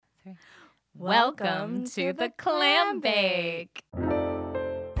3. Welcome to the Clam Bake.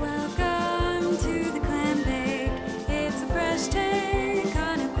 Welcome to the Clam Bake. It's a fresh take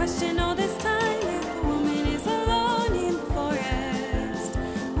on a question all this time. If a woman is alone in the forest,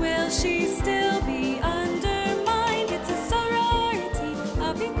 will she still be undermined? It's a sorority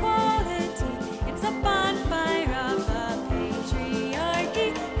of equality. It's a bonfire of a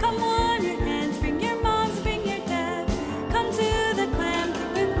patriarchy. Come on, your hands, bring your moms, bring your dads. Come to the Clam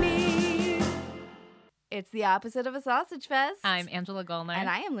Bake with me. It's the opposite of a sausage fest. I'm Angela Gollner. And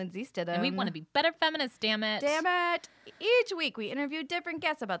I am Lindsay Stidham. And we want to be better feminists, damn it. Damn it. Each week we interview different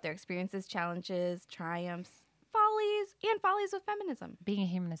guests about their experiences, challenges, triumphs, follies with feminism. Being a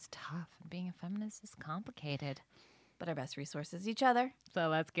human is tough, and being a feminist is complicated. But our best resource is each other. So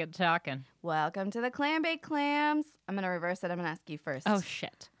let's get talking. Welcome to the Clam Bake Clams. I'm going to reverse it. I'm going to ask you first. Oh,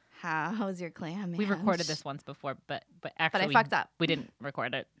 shit. How's your clam? We recorded this once before, but actually I fucked up. We didn't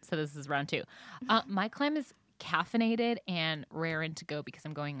record it, so this is round 2. My clam is caffeinated and raring to go because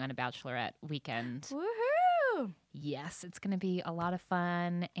I'm going on a bachelorette weekend. Woohoo! Yes, it's going to be a lot of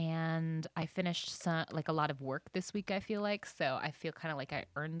fun, and I finished a lot of work this week, I feel like, so I feel kind of like I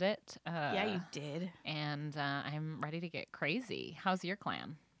earned it. Yeah, you did. And I'm ready to get crazy. How's your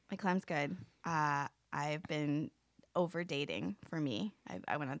clam? My clam's good. I've been over dating for me.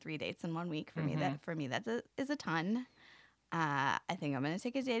 I went on 3 dates in 1 week. For me, that is a ton. I think I'm going to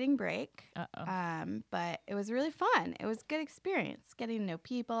take a dating break. But it was really fun. It was a good experience, getting to know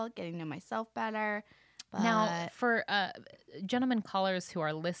people, getting to know myself better. But Now, for gentlemen callers who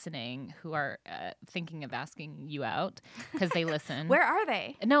are listening, who are thinking of asking you out because they listen. Where are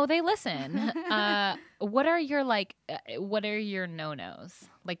they? No, they listen. What are your no-nos?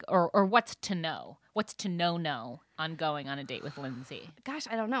 Or what's to know? What's to no on going on a date with Lindsay? Gosh,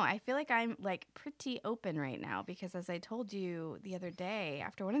 I don't know. I feel like I'm pretty open right now because as I told you the other day,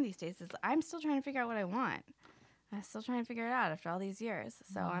 after one of these days, I'm still trying to figure out what I want. I'm still trying to figure it out after all these years.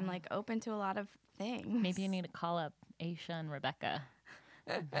 So I'm open to a lot of things. Maybe you need to call up Aisha and Rebecca.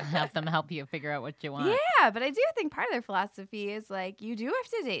 Have them help you figure out what you want. Yeah, but I do think part of their philosophy is you do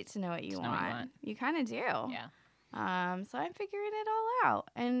have to date to know what you want. You kind of do. Yeah. So I'm figuring it all out.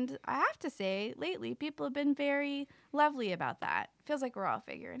 And I have to say, lately, people have been very lovely about that. Feels like we're all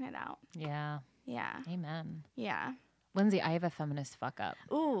figuring it out. Yeah. Yeah. Amen. Yeah. Lindsay, I have a feminist fuck up.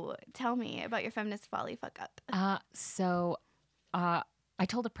 Ooh, tell me about your feminist folly fuck up. I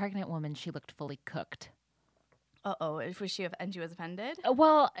told a pregnant woman she looked fully cooked. Uh-oh, and she was offended?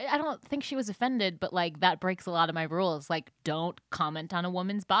 Well, I don't think she was offended, but that breaks a lot of my rules. Don't comment on a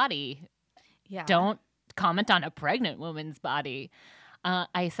woman's body. Yeah. Don't comment on a pregnant woman's body.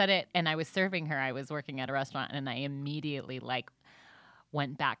 I said it, and I was serving her. I was working at a restaurant, and I immediately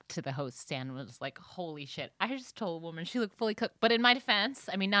went back to the host stand and was like, holy shit, I just told a woman she looked fully cooked. But in my defense,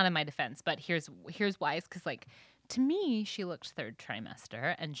 I mean, not in my defense, but here's why. It's because to me, she looked 3rd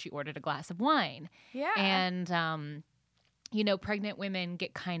trimester, and she ordered a glass of wine. Yeah. And, pregnant women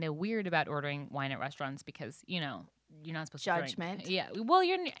get kind of weird about ordering wine at restaurants because, you're not supposed to drink. Judgment. Yeah. Well,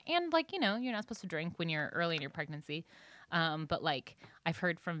 you're not supposed to drink when you're early in your pregnancy. But I've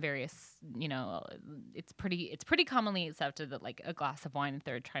heard from various, it's pretty commonly accepted that a glass of wine in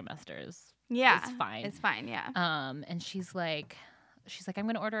 3rd trimester is fine. It's fine. Yeah. And she's like, I'm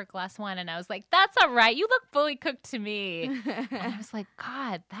going to order a glass of wine. And I was like, that's all right. You look fully cooked to me. And I was like,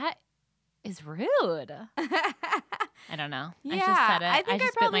 God, that is rude. I don't know. Yeah, I just said it. I think I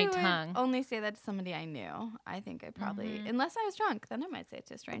just probably bit my tongue. would only say that to somebody I knew. I think I probably, unless I was drunk, then I might say it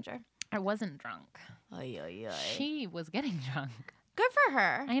to a stranger. I wasn't drunk. Oy, oy, oy. She was getting drunk. Good for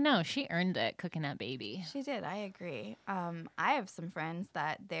her. I know. She earned it cooking that baby. She did. I agree. I have some friends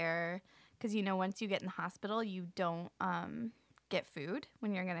that because once you get in the hospital, you don't get food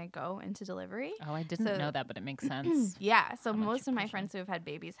when you're going to go into delivery. Oh, I didn't know that, but it makes sense. Yeah. So most of my friends who have had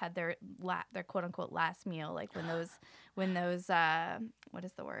babies had their quote unquote last meal, when those what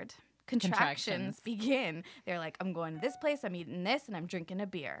is the word? Contractions begin. They're like, I'm going to this place, I'm eating this, and I'm drinking a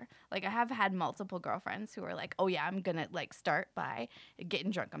beer. I have had multiple girlfriends who are like, oh yeah, I'm gonna start by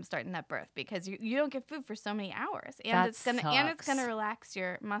getting drunk. I'm starting that birth because you don't get food for so many hours, and it's gonna relax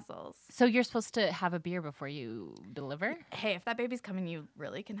your muscles. So you're supposed to have a beer before you deliver? Hey, if that baby's coming, you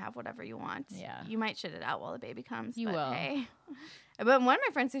really can have whatever you want. Yeah, you might shit it out while the baby comes. You will. Hey. But one of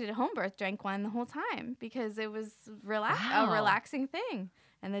my friends who did home birth drank wine the whole time because it was a relaxing thing.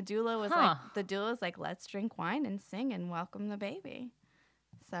 And the doula was like, let's drink wine and sing and welcome the baby.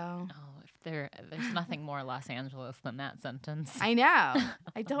 So if there's nothing more Los Angeles than that sentence. I know.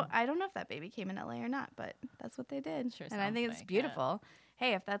 I don't know if that baby came in LA or not, but that's what they did. Sure, and I think it's beautiful.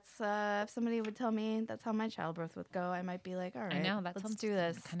 Hey, if that's if somebody would tell me that's how my childbirth would go, I might be like, all right, I know, let's do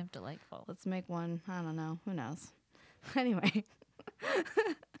this. Kind of delightful. Let's make one. I don't know. Who knows? Anyway.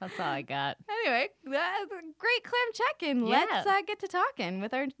 That's all I got. Anyway, that's a great clam check-in. Yeah. Let's get to talking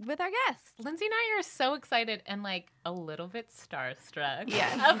with our guests. Lindsay and I are so excited and like a little bit starstruck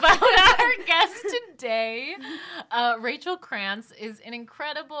Yes. about our guest today. Rachel Krantz is an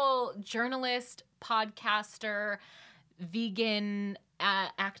incredible journalist, podcaster, vegan.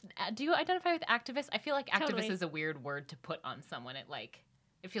 Do you identify with activist? I feel like activist Totally. is a weird word to put on someone.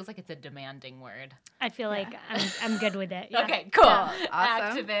 It feels like it's a demanding word. I feel like I'm good with it. Yeah. Okay, cool. Yeah,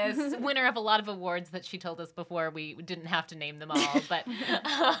 awesome. Activist, winner of a lot of awards that she told us before. We didn't have to name them all, but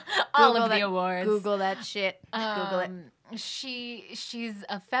all of the awards. Google that shit. Google it. She's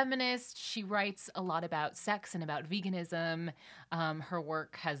a feminist. She writes a lot about sex and about veganism. Her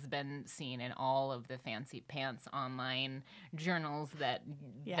work has been seen in all of the fancy pants online journals that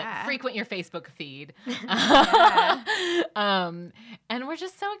frequent your Facebook feed. And we're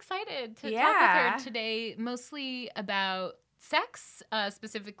just so excited to talk with her today, mostly about sex,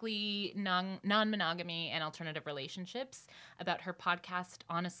 specifically non-monogamy and alternative relationships, about her podcast,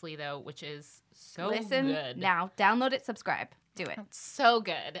 Honestly, though, which is so good. Now. Download it, subscribe. Do it. It's so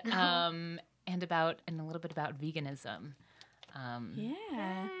good. And a little bit about veganism.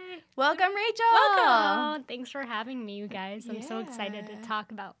 Yeah. Welcome, Rachel. Welcome. Thanks for having me, you guys. I'm so excited to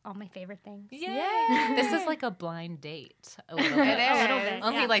talk about all my favorite things. Yay. This is like a blind date. A little bit. It is. A little bit.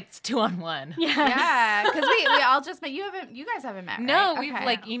 Only like 2-on-1. Yeah, because we all just met. You guys haven't met, right? No, Okay. we've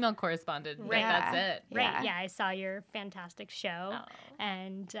like email corresponded. Right. Yeah. That's it. Right, yeah, I saw your fantastic show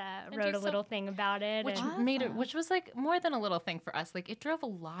and wrote you a little thing about it. Which and made it, which was like more than a little thing for us. Like it drove a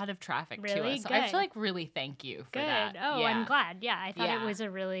lot of traffic to Really? us. So I have to Good. like really thank you for that. Oh, yeah. I'm glad. Yeah, I thought Yeah. it was a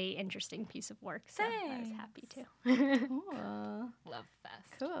really interesting piece of work, so I was happy to. Cool. Love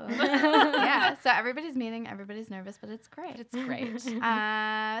fest. Cool. Yeah. So everybody's meeting. Everybody's nervous, but it's great. It's great.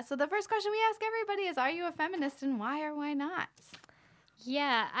 So the first question we ask everybody is, are you a feminist, and why or why not?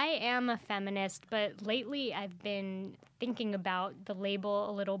 Yeah, I am a feminist, but lately I've been thinking about the label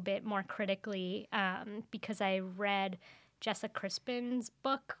a little bit more critically because I read Jessa Crispin's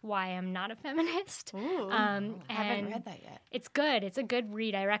book, Why I'm Not a Feminist. Ooh, I haven't read that yet. It's good. It's a good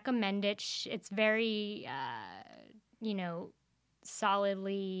read. I recommend it. It's very,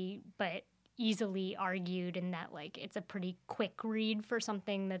 solidly but easily argued in that, like, it's a pretty quick read for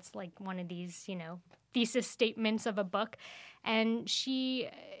something that's like one of these, thesis statements of a book. And she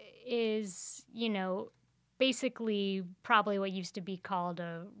is, basically probably what used to be called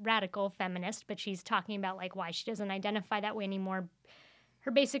a radical feminist, but she's talking about like why she doesn't identify that way anymore.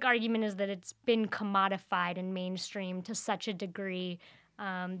 Her basic argument is that it's been commodified and mainstream to such a degree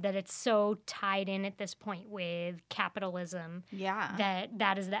that it's so tied in at this point with capitalism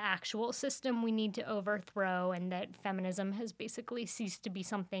that is the actual system we need to overthrow, and that feminism has basically ceased to be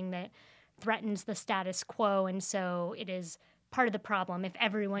something that threatens the status quo, and so it is part of the problem. If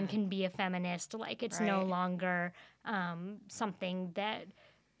everyone can be a feminist, like it's no longer something that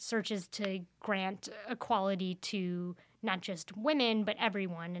searches to grant equality to not just women, but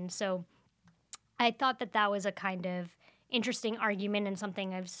everyone. And so I thought that was a kind of interesting argument and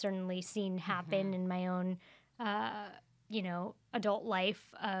something I've certainly seen happen in my own, adult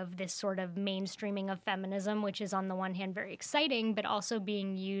life, of this sort of mainstreaming of feminism, which is on the one hand very exciting, but also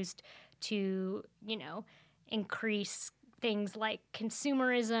being used to, increase things like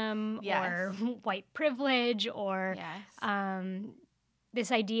consumerism or white privilege or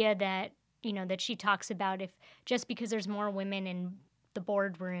this idea that, that she talks about, if just because there's more women in the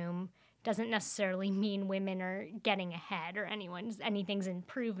boardroom doesn't necessarily mean women are getting ahead or anything's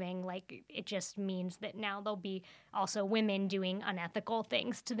improving. Like, it just means that now there'll be also women doing unethical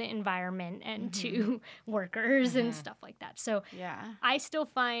things to the environment and to workers and stuff like that. So I still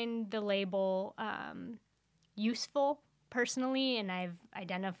find the label useful personally, and I've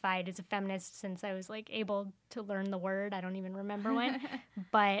identified as a feminist since I was like able to learn the word. I don't even remember when,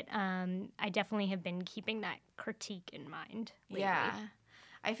 but I definitely have been keeping that critique in mind lately. Yeah.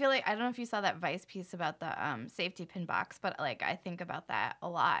 I feel like, I don't know if you saw that Vice piece about the safety pin box, but like I think about that a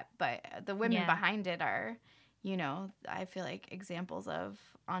lot. But the women behind it are, I feel like examples of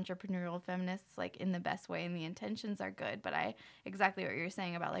entrepreneurial feminists, like in the best way, and the intentions are good. But exactly what you're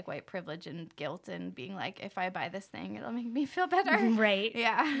saying about like white privilege and guilt and being like, if I buy this thing, it'll make me feel better. Right.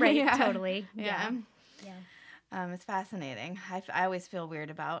 Yeah. Right. Yeah. Totally. Yeah. It's fascinating. I always feel weird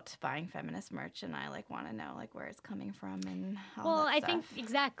about buying feminist merch, and I want to know where it's coming from and all that stuff. I think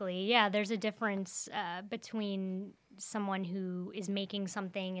exactly. Yeah, there's a difference between someone who is making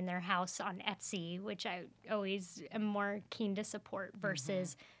something in their house on Etsy, which I always am more keen to support,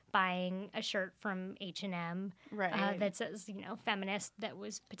 versus buying a shirt from H&M that says, feminist, that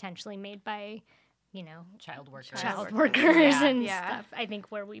was potentially made by, child workers and stuff. I think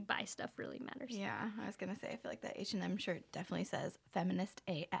where we buy stuff really matters. Yeah, I was gonna say, I feel like that H&M shirt definitely says feminist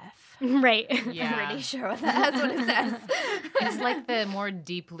AF. Right. Yeah. I'm pretty sure that's what it says. It's like the more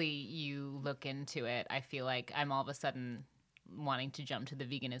deeply you look into it, I feel like I'm all of a sudden wanting to jump to the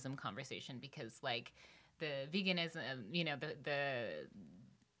veganism conversation, because the veganism, the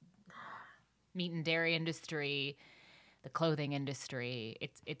meat and dairy industry, the clothing industry,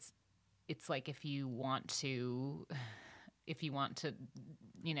 it's like if you want to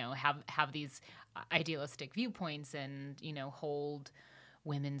have these idealistic viewpoints and hold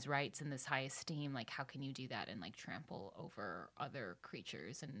women's rights in this high esteem, how can you do that and trample over other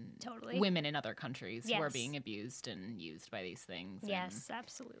creatures and women in other countries who are being abused and used by these things? Yes,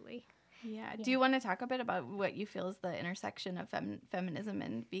 absolutely. Yeah. Do you want to talk a bit about what you feel is the intersection of feminism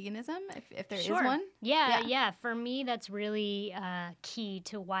and veganism, if there is one? Yeah. For me, that's really key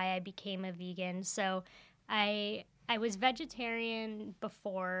to why I became a vegan. So I was vegetarian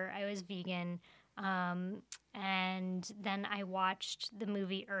before I was vegan, and then I watched the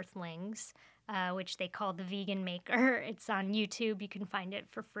movie Earthlings, which they call The Vegan Maker. It's on YouTube. You can find it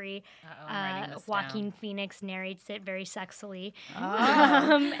for free. I'm writing this Joaquin down. Phoenix narrates it very sexily.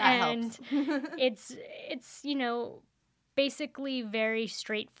 That and helps. it's basically very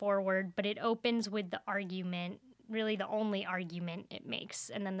straightforward, but it opens with the argument, really the only argument it makes,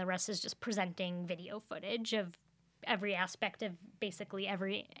 and then the rest is just presenting video footage of every aspect of basically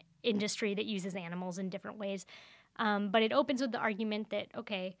every industry that uses animals in different ways. But it opens with the argument that,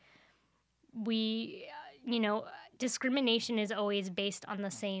 okay, discrimination is always based on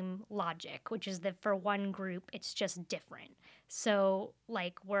the same logic, which is that for one group, it's just different. So,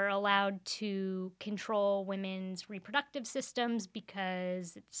 we're allowed to control women's reproductive systems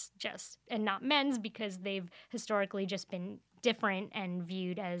because it's just, and not men's, because they've historically just been different and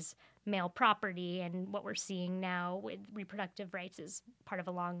viewed as male property. And what we're seeing now with reproductive rights is part of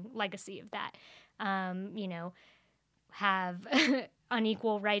a long legacy of that. Have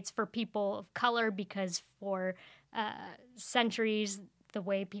unequal rights for people of color, because for centuries, the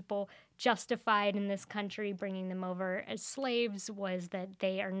way people justified in this country bringing them over as slaves was that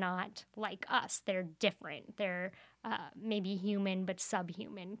they are not like us. They're different. They're maybe human, but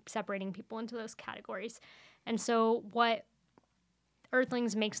subhuman, separating people into those categories. And so what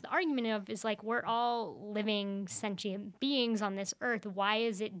Earthlings makes the argument of is we're all living sentient beings on this earth. Why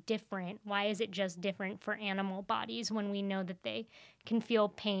is it different? Why is it just different for animal bodies when we know that they can feel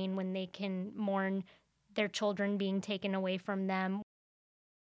pain, when they can mourn their children being taken away from them?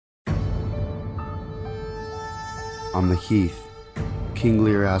 On the heath, King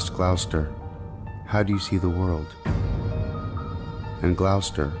Lear asked Gloucester, "How do you see the world?" And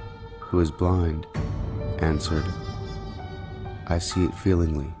Gloucester, who is blind, answered, "I see it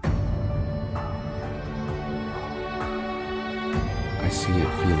feelingly. I see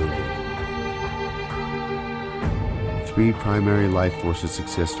it feelingly." 3 primary life forces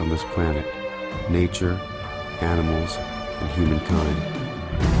exist on this planet: nature, animals, and humankind.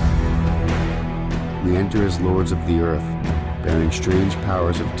 We enter as lords of the earth, bearing strange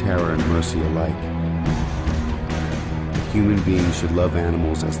powers of terror and mercy alike. Human beings should love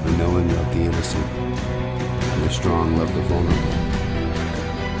animals as the knowing love the innocent, and the strong love the vulnerable.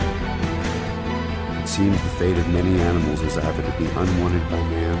 It seems the fate of many animals is either to be unwanted by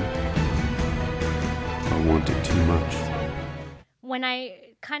man or wanted too much. When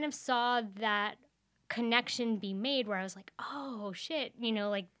I kind of saw that connection be made, where I was like, oh shit,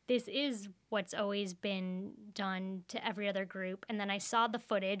 this is what's always been done to every other group. And then I saw the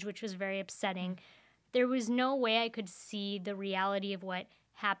footage, which was very upsetting. There was no way I could see the reality of what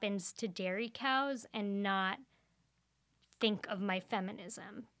happens to dairy cows and not think of my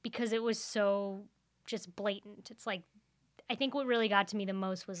feminism, because it was so just blatant. It's I think what really got to me the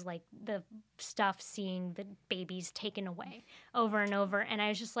most was the stuff, seeing the babies taken away over and over. And I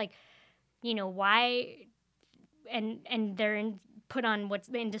was just why? And they're put on what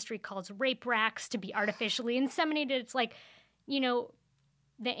the industry calls rape racks to be artificially inseminated. It's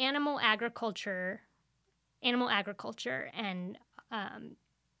the animal agriculture and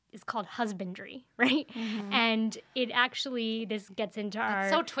is called husbandry, right? Mm-hmm. And it actually, this gets into That's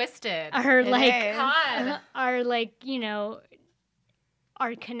so twisted. Our God.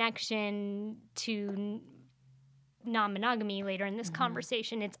 Our connection to non-monogamy later in this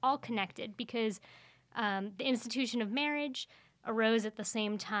conversation. It's all connected because the institution of marriage arose at the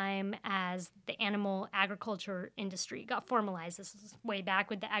same time as the animal agriculture industry got formalized. This is way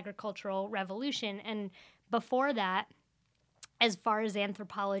back with the agricultural revolution. And before that, as far as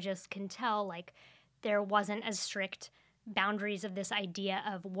anthropologists can tell, like there wasn't as strict boundaries of this idea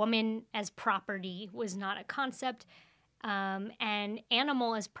of woman as property was not a concept. And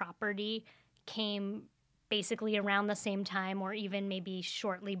animal as property came basically around the same time or even maybe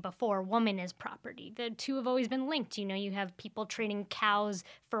shortly before woman as property. The two have always been linked. You know, you have people trading cows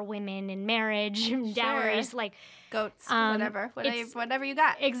for women in marriage, dowries, like goats, whatever you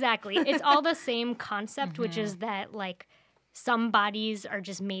got. Exactly. It's all the same concept, which is that like some bodies are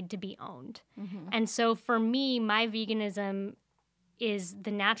just made to be owned. And so for me, my veganism is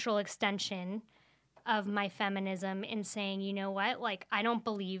the natural extension of my feminism in saying, you know what, like I don't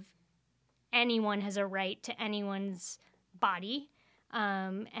believe anyone has a right to anyone's body.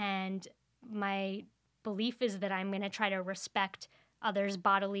 And my belief is that I'm going to try to respect others'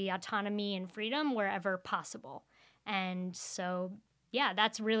 bodily autonomy and freedom wherever possible. And so, yeah,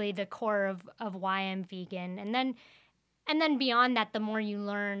 that's really the core of why I'm vegan. And then beyond that, the more you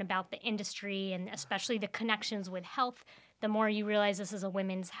learn about the industry and especially the connections with health, the more you realize this is a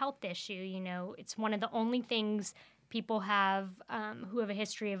women's health issue. You know, it's one of the only things people have who have a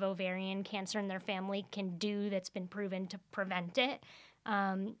history of ovarian cancer in their family can do that's been proven to prevent it.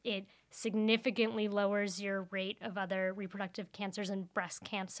 It significantly lowers your rate of other reproductive cancers and breast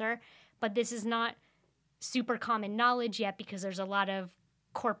cancer. But this is not super common knowledge yet because there's a lot of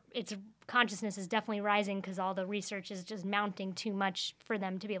its consciousness is definitely rising because all the research is just mounting too much for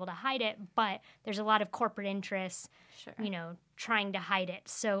them to be able to hide it. But there's a lot of corporate interests, you know, trying to hide it.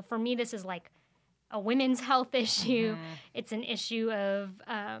 So for me, this is like a women's health issue. It's an issue of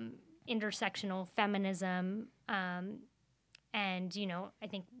intersectional feminism. And, you know, I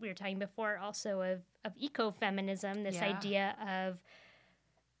think we were talking before also of ecofeminism, this idea of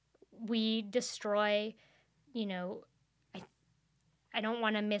we destroy, you know, I don't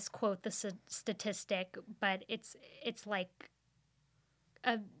want to misquote the statistic, but it's like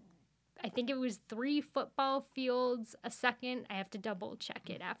I think it was 3 football fields a second. I have to double check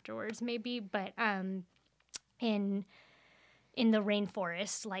it afterwards maybe, but in the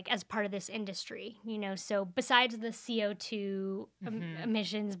rainforest, like as part of this industry, you know, so besides the CO2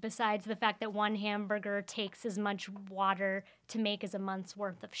 emissions, besides the fact that one hamburger takes as much water to make as a month's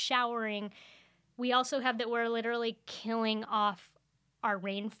worth of showering, we also have that we're literally killing off our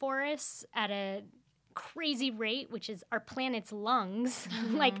rainforests at a crazy rate, which is our planet's lungs.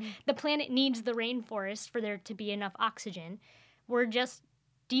 Like the planet needs the rainforest for there to be enough oxygen. We're just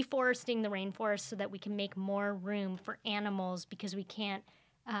deforesting the rainforest so that we can make more room for animals because we can't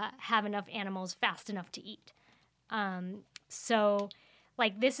have enough animals fast enough to eat. So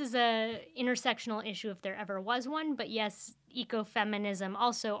like this is a intersectional issue if there ever was one, but yes, ecofeminism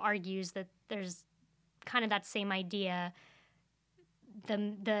also argues that there's kind of that same idea.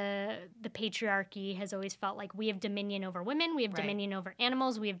 The patriarchy has always felt like we have dominion over women, we have dominion over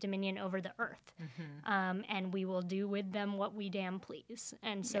animals, we have dominion over the earth, and we will do with them what we damn please.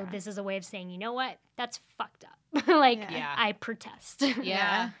 And so this is a way of saying, you know what, that's fucked up. I protest.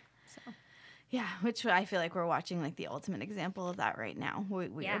 Yeah, which I feel like we're watching like the ultimate example of that right now.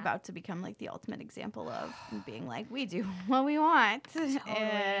 We are about to become like the ultimate example of being like, we do what we want,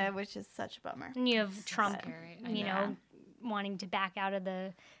 which is such a bummer. And you have Trump, you know, wanting to back out of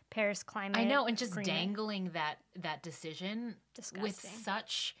the Paris climate. I know, and just dangling that decision with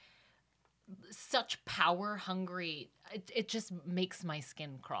such power hungry. It just makes my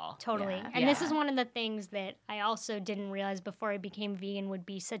skin crawl. Totally. And this is one of the things that I also didn't realize before I became vegan would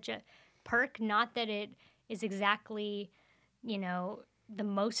be such a perk. Not that it is exactly, you know, the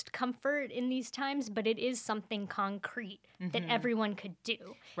most comfort in these times, but it is something concrete that everyone could do.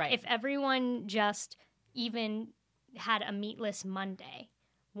 Right. If everyone just even had a meatless Monday,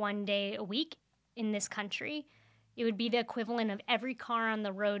 one day a week in this country, it would be the equivalent of every car on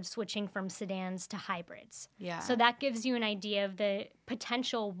the road switching from sedans to hybrids. Yeah. So that gives you an idea of the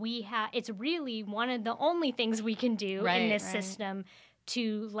potential we have. It's really one of the only things we can do in this system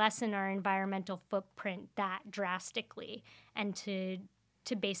to lessen our environmental footprint that drastically and to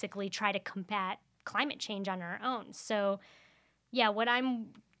basically try to combat climate change on our own. So, yeah, what I'm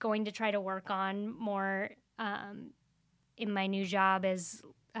going to try to work on more in my new job as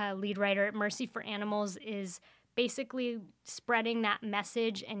lead writer at Mercy for Animals is basically spreading that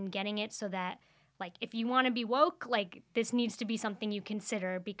message and getting it so that, like, if you want to be woke, like, this needs to be something you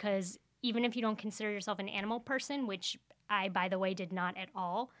consider, because even if you don't consider yourself an animal person, which I, by the way, did not at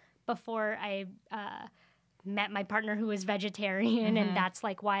all before I met my partner who was vegetarian, and that's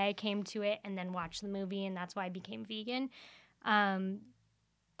like why I came to it, and then watched the movie, and that's why I became vegan.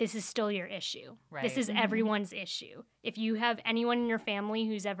 This is still your issue. Right. This is everyone's issue. If you have anyone in your family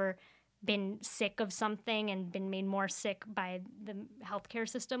who's ever been sick of something and been made more sick by the healthcare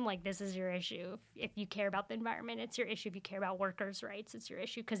system, like, this is your issue. If you care about the environment, it's your issue. If you care about workers' rights, it's your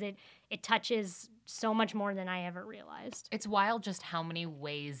issue, because it touches so much more than I ever realized. It's wild just how many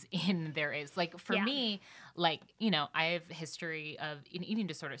ways in there is. Like, for me, like, you know, I have a history of an eating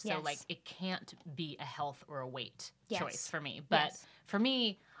disorder, so like, it can't be a health or a weight choice for me. But for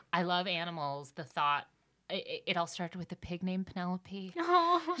me, I love animals. The thought, it all started with a pig named Penelope.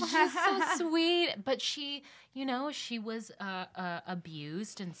 Oh, she's so sweet. But she, you know, she was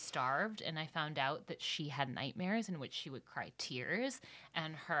abused and starved, and I found out that she had nightmares in which she would cry tears,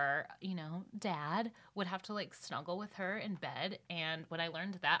 and her, you know, dad would have to like snuggle with her in bed. And when I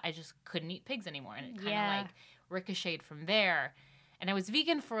learned that, I just couldn't eat pigs anymore, and it kind of like ricocheted from there. And I was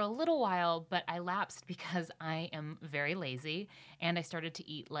vegan for a little while, but I lapsed because I am very lazy, and I started to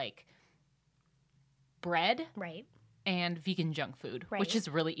eat like bread and vegan junk food, which is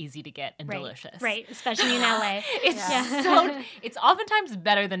really easy to get and delicious. Right, especially in LA. It's oftentimes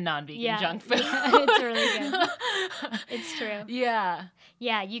better than non-vegan junk food. It's really good. It's true. Yeah.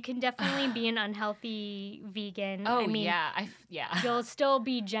 Yeah, you can definitely be an unhealthy vegan. Oh, I mean, yeah. You'll still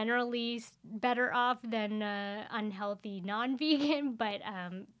be generally better off than unhealthy non-vegan, but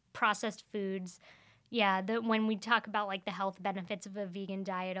processed foods, when we talk about like the health benefits of a vegan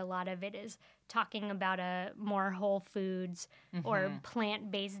diet, a lot of it is talking about a more whole foods or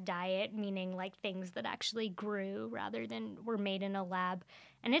plant-based diet, meaning like things that actually grew rather than were made in a lab.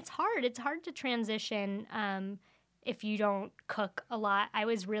 And it's hard. It's hard to transition if you don't cook a lot. I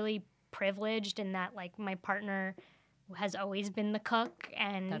was really privileged in that like my partner has always been the cook,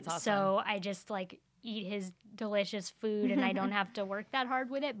 and That's awesome. So I just like eat his delicious food and I don't have to work that hard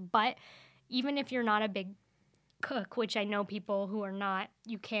with it. But even if you're not a big cook, which I know people who are not,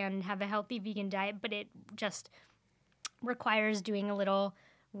 you can have a healthy vegan diet, but it just requires doing a little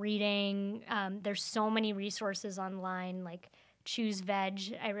reading. There's so many resources online, like Choose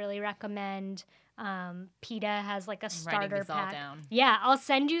Veg, I really recommend. PETA has like a starter pack. All down. Yeah, I'll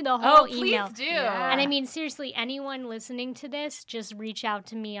send you the whole email. Please do. Yeah. And I mean, seriously, anyone listening to this, just reach out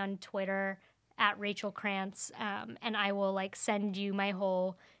to me on Twitter at Rachel Krantz, and I will like send you my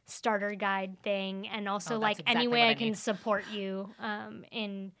whole starter guide thing, and also like exactly any way I can support you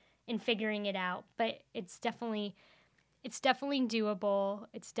in figuring it out. But it's definitely doable.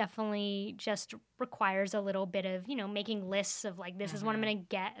 It's definitely just requires a little bit of, you know, making lists of like, this is what I'm going to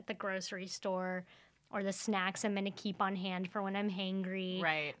get at the grocery store, or the snacks I'm going to keep on hand for when I'm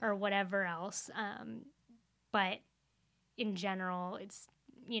hangry, or whatever else. But in general, it's,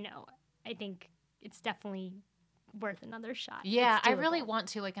 you know, I think it's definitely worth another shot. Yeah, I really want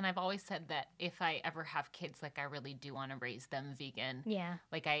to, like, and I've always said that if I ever have kids, like, I really do want to raise them vegan. Yeah.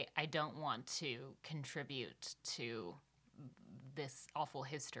 Like, I don't want to contribute to this awful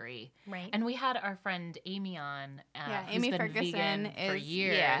history. Right. And we had our friend Amy on, who's Amy been Ferguson vegan for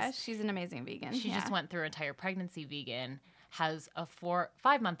years. Yeah, she's an amazing vegan. She just went through her entire pregnancy vegan, has a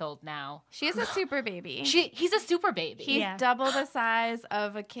 5-month-old now. She is a super baby. He's a super baby. He's double the size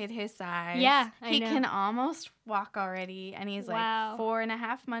of a kid his size. Yeah, he can almost walk already, and he's like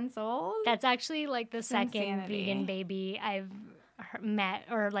 4.5 months old. That's actually like the second vegan baby I've met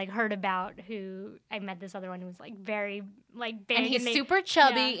or like heard about. Who I met this other one who was like very like big, and he's super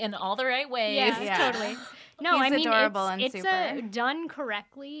chubby in all the right ways. Yeah, totally. No, he's I mean adorable it's super. Done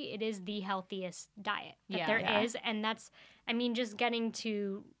correctly, it is the healthiest diet that there is, and that's, I mean, just getting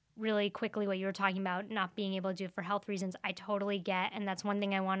to really quickly what you were talking about, not being able to do it for health reasons, I totally get, and that's one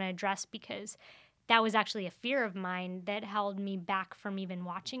thing I want to address, because that was actually a fear of mine that held me back from even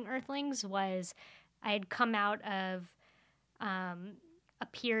watching Earthlings. Was I had come out of a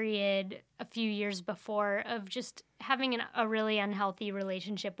period a few years before of just having a really unhealthy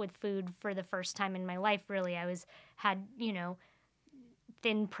relationship with food for the first time in my life. Really, I had you know,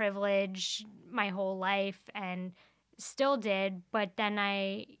 thin privilege my whole life and still did, but then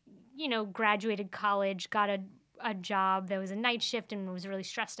I, you know, graduated college, got a job that was a night shift and was really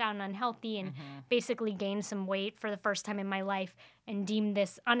stressed out and unhealthy, and basically gained some weight for the first time in my life and deemed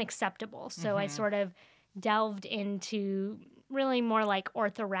this unacceptable. So I sort of delved into really more like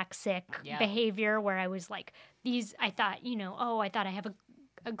orthorexic behavior, where I was like, I thought, you know, I thought I have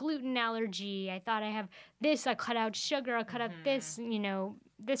a gluten allergy. I thought I have this. I cut out sugar. I cut out this, you know,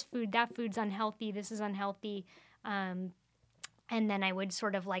 this food, that food's unhealthy. This is unhealthy. And then I would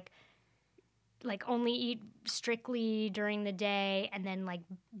sort of like like only eat strictly during the day and then like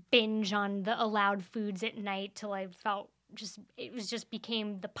binge on the allowed foods at night till I felt just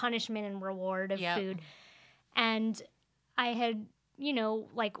became the punishment and reward of food. And I had,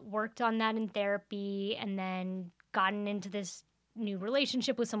 like worked on that in therapy and then gotten into this new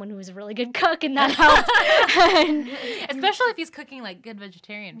relationship with someone who was a really good cook, and that helped. Especially if he's cooking like good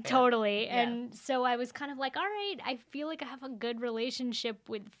vegetarian food. Totally. Yeah. And so I was kind of like, all right, I feel like I have a good relationship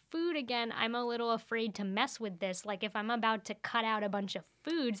with food again. I'm a little afraid to mess with this. Like if I'm about to cut out a bunch of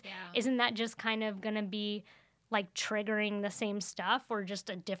foods, isn't that just kind of going to be like triggering the same stuff or just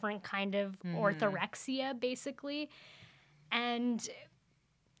a different kind of orthorexia basically?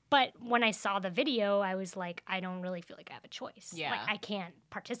 But when I saw the video, I was like, I don't really feel like I have a choice. Yeah. Like, I can't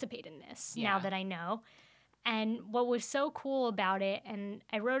participate in this now that I know. And what was so cool about it, and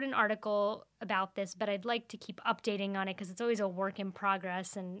I wrote an article about this, but I'd like to keep updating on it because it's always a work in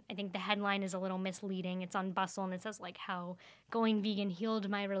progress. And I think the headline is a little misleading. It's on Bustle, and it says, like, how going vegan healed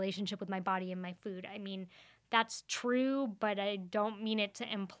my relationship with my body and my food. I mean, that's true, but I don't mean it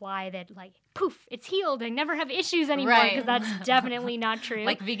to imply that, like, poof, it's healed. I never have issues anymore, because that's definitely not true.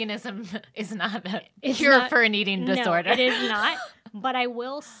 Like, veganism is not a cure for an eating disorder. No, it is not. But I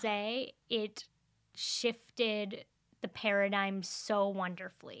will say it shifted the paradigm so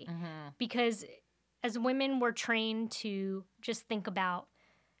wonderfully. Because as women, we're trained to just think about,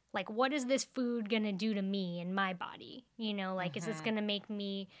 like, what is this food going to do to me and my body? Like, is this going to make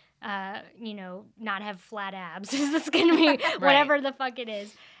me, not have flat abs? Is this going to be whatever the fuck it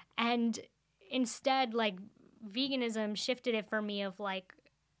is? And instead, like, veganism shifted it for me of, like,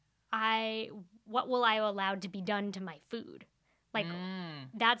 what will I allow to be done to my food? Like,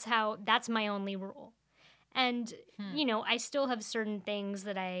 that's my only rule. And, I still have certain things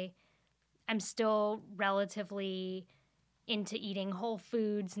that I'm still relatively into eating whole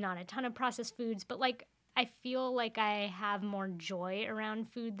foods, not a ton of processed foods, but like I feel like I have more joy around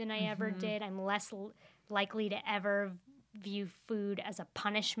food than I ever did. I'm less likely to ever view food as a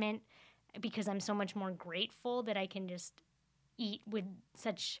punishment because I'm so much more grateful that I can just eat with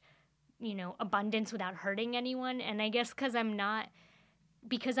such, abundance without hurting anyone. And I guess because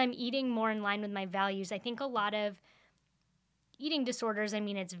I'm eating more in line with my values, I think a lot of eating disorders, I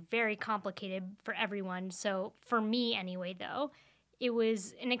mean, it's very complicated for everyone. So for me anyway, though, it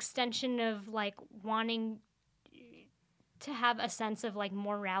was an extension of like wanting to have a sense of like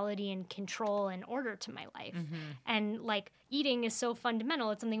morality and control and order to my life. And like eating is so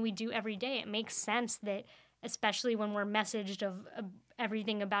fundamental. It's something we do every day. It makes sense that, especially when we're messaged of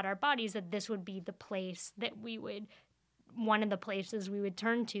everything about our bodies, that this would be the place that one of the places we would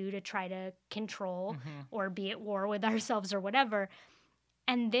turn to try to control or be at war with ourselves or whatever.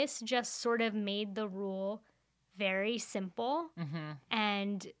 And this just sort of made the rule very simple.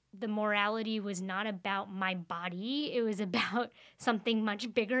 And the morality was not about my body. It was about something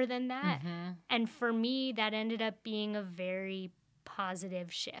much bigger than that. And for me, that ended up being a very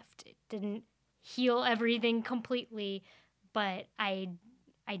positive shift. It didn't heal everything completely, but I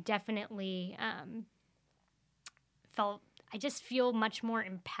definitely I just feel much more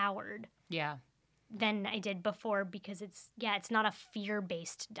empowered than I did before, because it's not a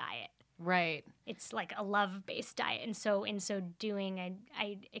fear-based diet. Right. It's like a love-based diet. And so in so doing,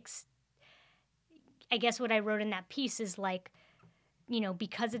 I guess what I wrote in that piece is like,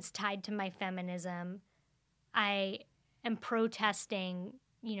 because it's tied to my feminism, I am protesting,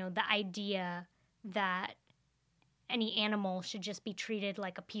 the idea that any animal should just be treated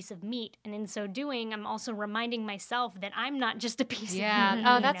like a piece of meat. And in so doing, I'm also reminding myself that I'm not just a piece of meat.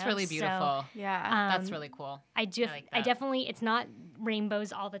 Oh, that's really beautiful. So, that's really cool. I definitely, it's not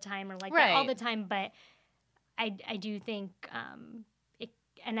rainbows all the time or like that all the time, but I do think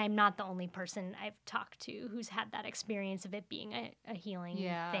and I'm not the only person I've talked to who's had that experience of it being a healing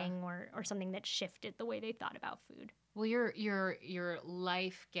thing or something that shifted the way they thought about food. Well, your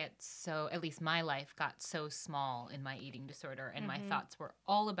life gets so, at least my life got so small in my eating disorder, and my thoughts were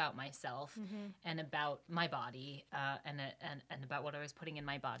all about myself and about my body and about what I was putting in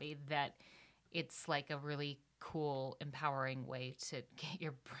my body, that it's like a really cool, empowering way to get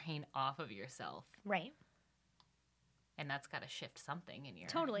your brain off of yourself. Right. And that's got to shift something in your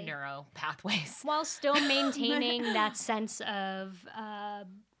neuro pathways. While still maintaining that sense of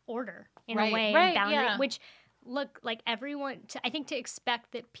order in a way, and boundary, which... Look, like everyone, I think to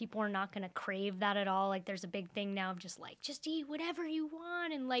expect that people are not going to crave that at all. Like there's a big thing now of just eat whatever you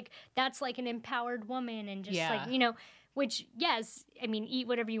want. And like, that's like an empowered woman and just like, which, yes, I mean, eat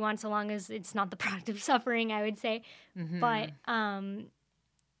whatever you want so long as it's not the product of suffering, I would say. But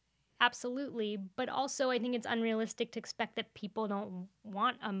absolutely. But also, I think it's unrealistic to expect that people don't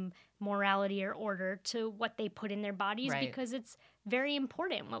want morality or order to what they put in their bodies, Right. because it's very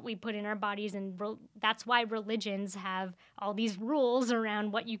important what we put in our bodies. And that's why religions have all these rules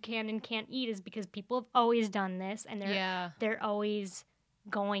around what you can and can't eat, is because people have always done this, and they're always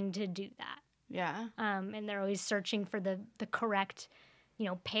going to do that. Yeah. And they're always searching for the correct,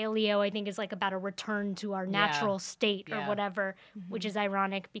 paleo, I think, is like about a return to our natural state or whatever, which is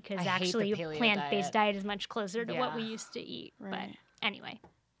ironic because I hate the actually paleo plant-based diet is much closer to what we used to eat. Right. But anyway.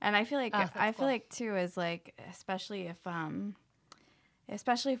 And I feel like cool. too is like, especially if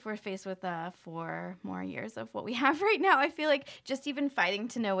we're faced with 4 more years of what we have right now, I feel like just even fighting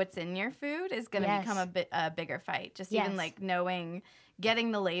to know what's in your food is going to become a bigger fight. Just even like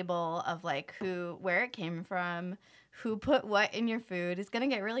getting the label of like where it came from, who put what in your food is going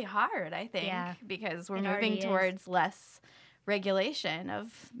to get really hard, I think, because we're moving towards less regulation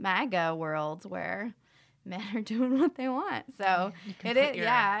of MAGA world where men are doing what they want. So it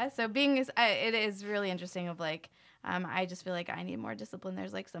is, so it is really interesting of like, I just feel like I need more discipline.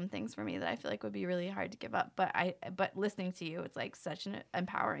 There's like some things for me that I feel like would be really hard to give up, but listening to you, it's like such an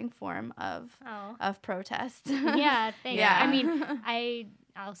empowering form of protest. Yeah, thanks. Yeah. I mean,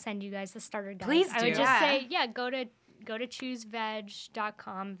 I'll send you guys the starter guide. Please I would do. just say, go to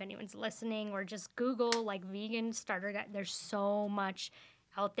chooseveg.com if anyone's listening, or just Google like vegan starter guide. There's so much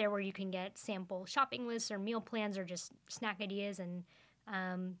out there where you can get sample shopping lists or meal plans or just snack ideas. And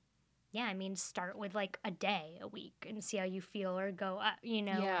start with like a day a week and see how you feel, or go up,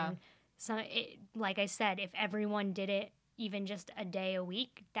 Yeah. And so like I said, if everyone did it even just a day a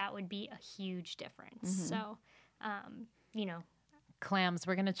week, that would be a huge difference. So, Clams,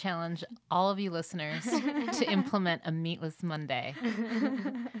 we're going to challenge all of you listeners to implement a meatless Monday.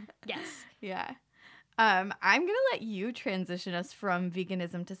 Yes. Yeah. I'm going to let you transition us from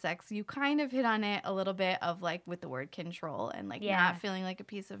veganism to sex. You kind of hit on it a little bit of like with the word control and like not feeling like a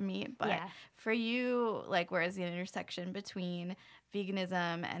piece of meat. But for you, like, where is the intersection between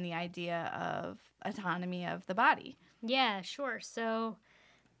veganism and the idea of autonomy of the body? Yeah, sure. So,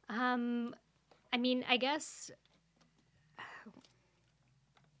 I guess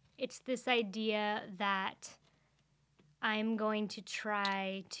it's this idea that I'm going to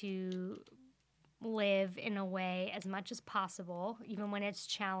try to live in a way as much as possible, even when it's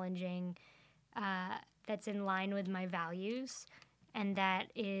challenging, that's in line with my values, and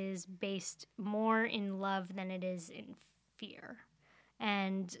that is based more in love than it is in fear.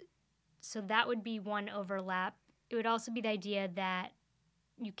 And so that would be one overlap. It would also be the idea that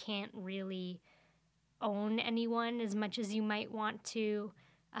you can't really own anyone as much as you might want to,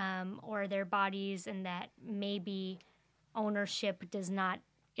 or their bodies, and that maybe ownership is not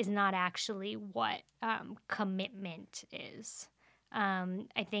actually what commitment is.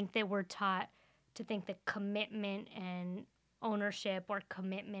 I think that we're taught to think that commitment and ownership, or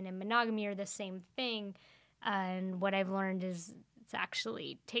commitment and monogamy, are the same thing. And what I've learned is it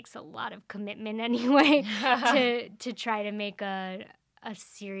actually takes a lot of commitment anyway to try to make a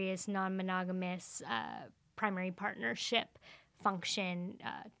serious non-monogamous primary partnership function.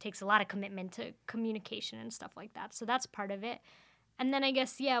 Takes a lot of commitment to communication and stuff like that. So that's part of it. And then I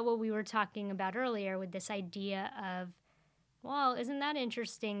guess, what we were talking about earlier with this idea of, well, isn't that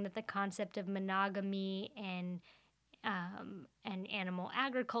interesting that the concept of monogamy and animal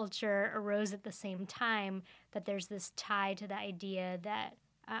agriculture arose at the same time, that there's this tie to the idea that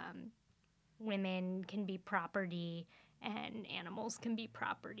women can be property and animals can be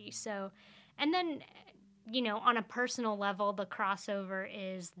property. So, and then, on a personal level, the crossover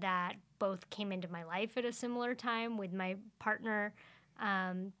is that both came into my life at a similar time with my partner,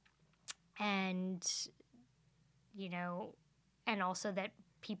 and also that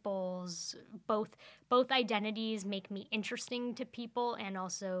people's both identities make me interesting to people and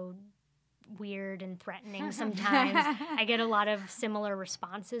also weird and threatening sometimes. I get a lot of similar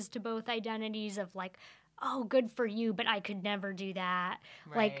responses to both identities of like, oh, good for you, but I could never do that.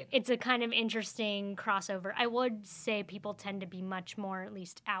 Right. Like, it's a kind of interesting crossover. I would say people tend to be much more, at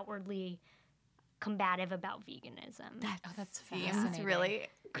least outwardly, combative about veganism. That's Seems fascinating. really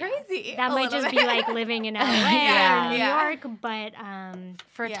crazy. That might just be like living in LA Yeah. or New York, but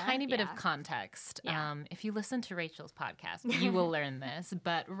For a tiny bit of context, if you listen to Rachel's podcast, you will learn this,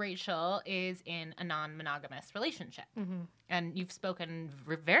 but Rachel is in a non-monogamous relationship. And you've spoken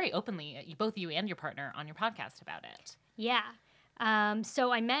very openly, both you and your partner, on your podcast about it. Yeah.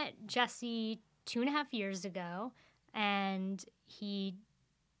 So I met Jesse 2.5 years ago, and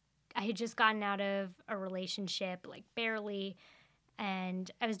I had just gotten out of a relationship, like barely, And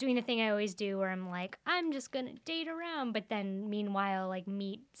I was doing the thing I always do where I'm like, I'm just going to date around. But then meanwhile, like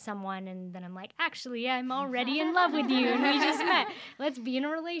meet someone. And then I'm like, actually, I'm already in love with you. And we just met. Let's be in a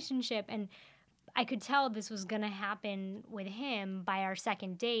relationship. And I could tell this was going to happen with him by our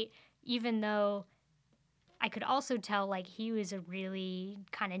second date, even though I could also tell like he was a really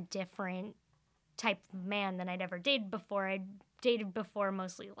kind of different type of man than I'd ever dated before. I'd dated before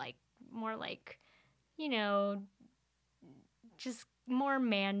mostly like more like, you know, just more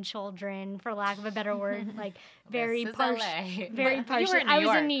man children, for lack of a better word, like very partial. Very partial. I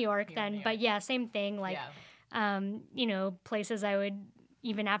was in New York then, but yeah, same thing. Like, you know, places I would,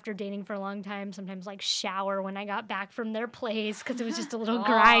 even after dating for a long time, sometimes like shower when I got back from their place because it was just a little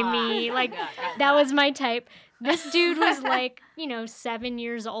grimy. Like that was my type. This dude was like, you know, 7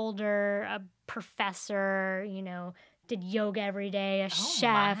 years older, a professor, you know, did yoga every day, a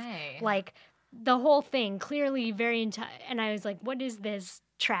chef, like the whole thing, clearly very and I was like, what is this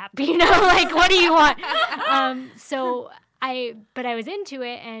trap? You know, like, what do you want? But I was into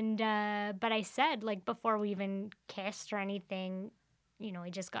it. And, but I said, like, before we even kissed or anything, you know, I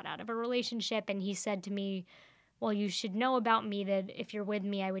just got out of a relationship. And he said to me, well, you should know about me that if you're with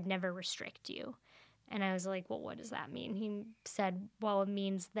me, I would never restrict you. And I was like, well, what does that mean? He said, well, it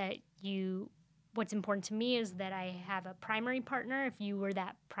means that what's important to me is that I have a primary partner. If you were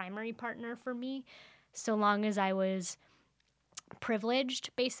that primary partner for me, so long as I was privileged,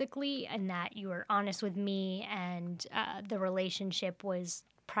 basically, and that you were honest with me and the relationship was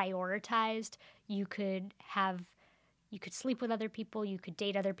prioritized, you could sleep with other people, you could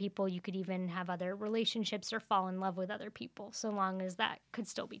date other people, you could even have other relationships or fall in love with other people, so long as that could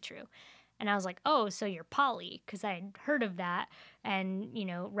still be true. And I was like, oh, so you're poly, because I had heard of that and, you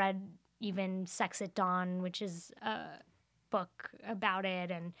know, read even Sex at Dawn, which is a book about it,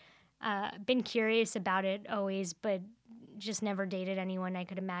 and been curious about it always, but just never dated anyone I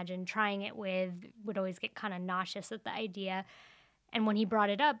could imagine trying it with, would always get kind of nauseous at the idea. And when he brought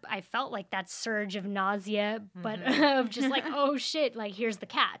it up, I felt like that surge of nausea, but of just like, oh shit, like here's the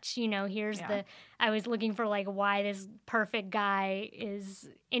catch, you know, I was looking for like why this perfect guy is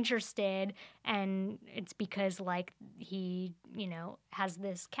interested, and it's because like he, you know, has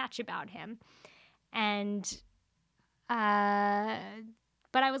this catch about him. And, but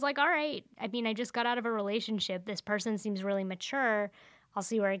I was like, all right, I mean, I just got out of a relationship. This person seems really mature. I'll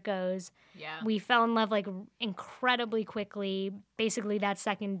see where it goes. Yeah. We fell in love like incredibly quickly. Basically, that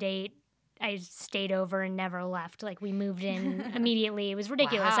second date, I stayed over and never left. Like we moved in immediately. It was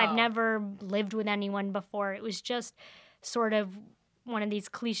ridiculous. Wow. I've never lived with anyone before. It was just sort of one of these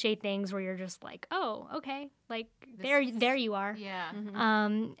cliche things where you're just like, oh, okay, like there you are. Yeah.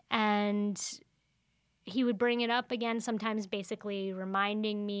 Mm-hmm. And he would bring it up again, sometimes basically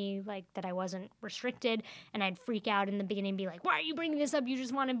reminding me like that I wasn't restricted, and I'd freak out in the beginning and be like, why are you bringing this up? You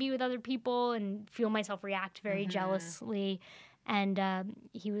just want to be with other people, and feel myself react very jealously. And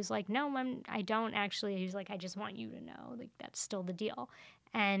he was like, no, I don't actually. He was like, I just want you to know, like that's still the deal.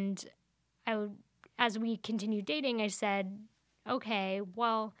 And as we continued dating, I said, okay,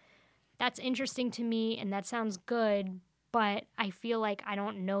 well, that's interesting to me and that sounds good, but I feel like I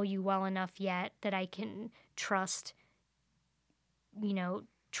don't know you well enough yet that I can trust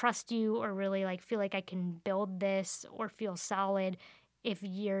you or really like feel like I can build this or feel solid if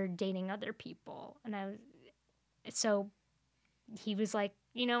you're dating other people. And so he was like,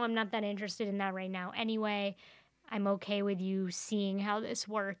 I'm not that interested in that right now anyway. I'm okay with you seeing how this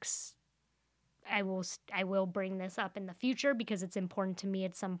works. I will bring this up in the future because it's important to me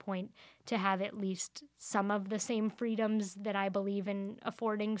at some point to have at least some of the same freedoms that I believe in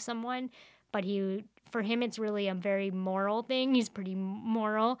affording someone. But for him, it's really a very moral thing. He's pretty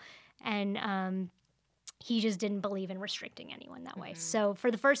moral, and he just didn't believe in restricting anyone that way. So for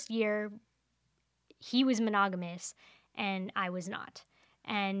the first year, he was monogamous, and I was not.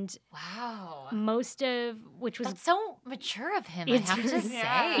 And wow, that's so mature of him. I have to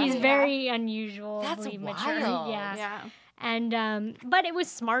say, he's very unusually That's mature. Wild. Yeah. And but it was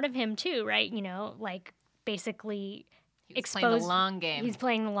smart of him too, right? Like basically playing the long game. He's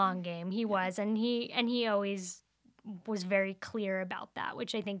playing the long game. He was, and he always was very clear about that,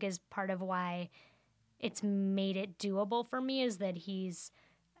 which I think is part of why it's made it doable for me. Is that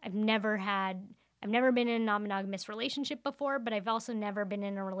I've never been in a non-monogamous relationship before, but I've also never been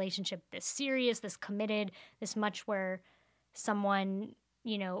in a relationship this serious, this committed, this much where someone,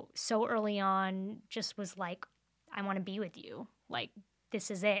 so early on just was like, I want to be with you. Like, this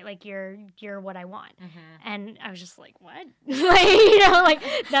is it. Like, you're what I want. Mm-hmm. And I was just like, what?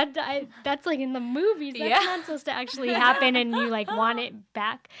 That's like in the movies. That's not supposed to actually happen, and you like want it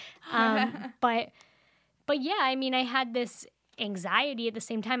back. But yeah, I mean, I had this anxiety at the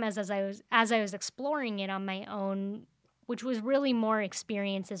same time as I was exploring it on my own, which was really more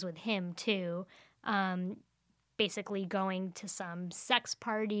experiences with him too. Basically going to some sex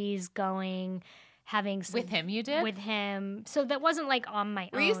parties, having some with him. You did with him, so that wasn't like on my own.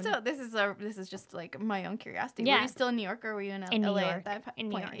 Were you still? This is just like my own curiosity. Yeah. Were you still in New York or were you in LA New York, at that point? in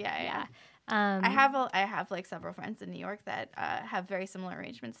New York, Yeah. I have like several friends in New York that have very similar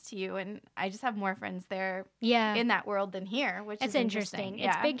arrangements to you, and I just have more friends there in that world than here, which is interesting.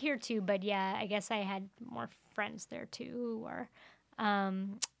 It's big here too, but yeah, I guess I had more friends there too. Or,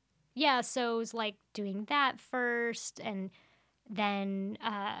 so it was like doing that first, and then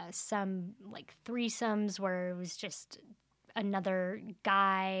some like threesomes where it was just another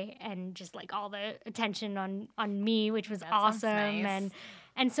guy and just like all the attention on me, which was awesome. Nice.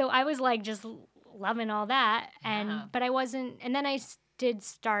 And so I was like just loving all that. But I wasn't, and then I did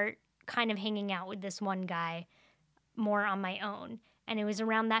start kind of hanging out with this one guy more on my own. And it was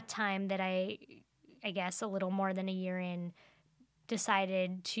around that time that I guess a little more than a year in,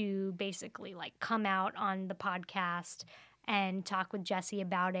 decided to basically like come out on the podcast and talk with Jesse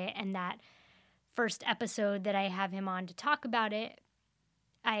about it. And that first episode that I have him on to talk about it,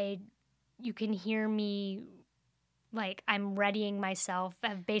 you can hear me like I'm readying myself.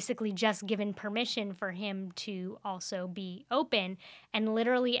 I've basically just given permission for him to also be open. And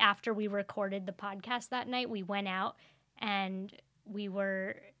literally after we recorded the podcast that night, we went out and we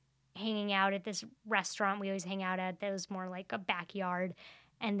were hanging out at this restaurant we always hang out at that was more like a backyard.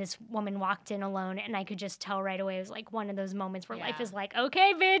 And this woman walked in alone, and I could just tell right away. It was like one of those moments where life is like,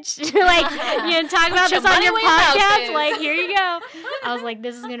 okay, bitch, like you know, talk about this on your podcast. Like, here you go. I was like,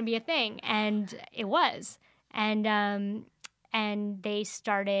 this is gonna be a thing, and it was. And they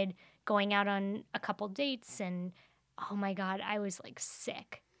started going out on a couple dates, and oh my God, I was like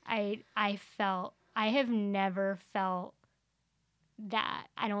sick. I have never felt that.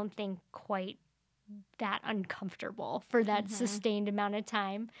 I don't think quite that uncomfortable for that sustained amount of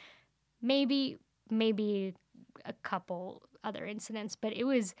time. Maybe a couple other incidents, but it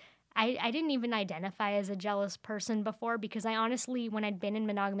was, I didn't even identify as a jealous person before, because I honestly, when I'd been in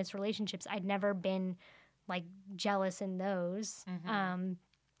monogamous relationships, I'd never been like jealous in those. But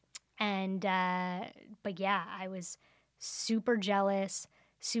yeah, I was super jealous,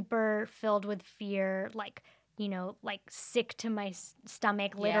 super filled with fear, like, you know, like sick to my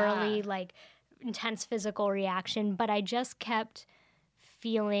stomach, literally, like intense physical reaction. But I just kept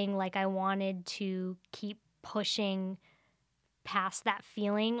feeling like I wanted to keep pushing past that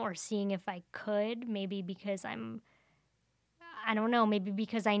feeling, or seeing if I could, maybe because I don't know, maybe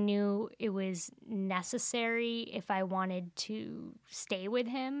because I knew it was necessary if I wanted to stay with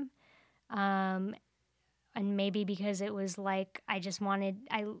him. And maybe because it was like I just wanted,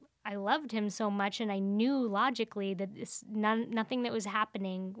 I loved him so much, and I knew logically that nothing that was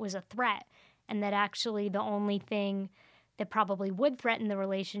happening was a threat, and that actually the only thing that probably would threaten the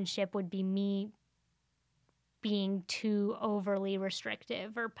relationship would be me being too overly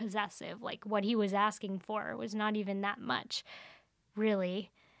restrictive or possessive. Like what he was asking for was not even that much,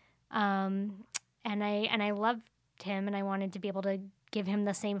 really. And I loved him, and I wanted to be able to give him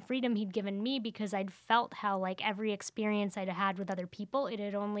the same freedom he'd given me, because I'd felt how like every experience I'd had with other people, it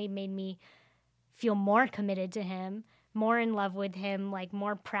had only made me feel more committed to him, more in love with him, like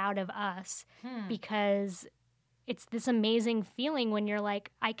more proud of us, because it's this amazing feeling when you're like,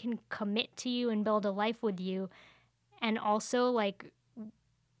 I can commit to you and build a life with you, and also like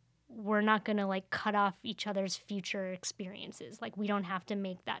we're not going to like cut off each other's future experiences. Like we don't have to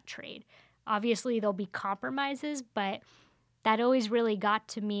make that trade. Obviously there'll be compromises, but that always really got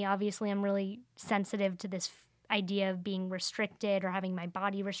to me. Obviously I'm really sensitive to this idea of being restricted or having my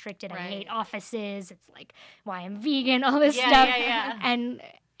body restricted. Right. I hate offices. It's like why I'm vegan, all this stuff. Yeah.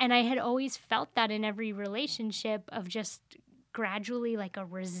 And I had always felt that in every relationship, of just gradually like a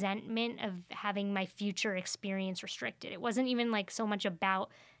resentment of having my future experience restricted. It wasn't even like so much about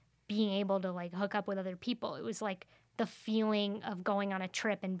being able to like hook up with other people. It was like the feeling of going on a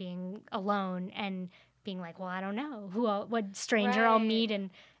trip and being alone and being like, well, I don't know what stranger I'll meet and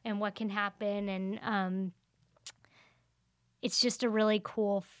what can happen. And it's just a really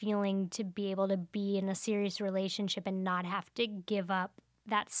cool feeling to be able to be in a serious relationship and not have to give up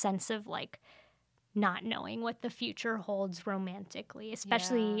that sense of like not knowing what the future holds romantically,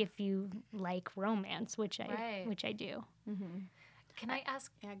 especially if you like romance, which I do. Mm-hmm. Can I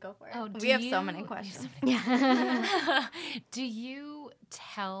ask? Yeah, go for it. Oh, we have so many questions. Do you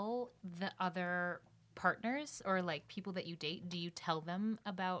tell the other partners or like people that you date, do you tell them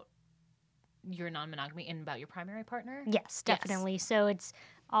about your non-monogamy and about your primary partner? Yes, definitely. Yes. So it's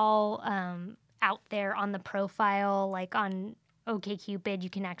all out there on the profile, like on OkCupid, you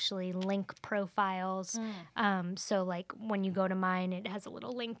can actually link profiles. So like when you go to mine, it has a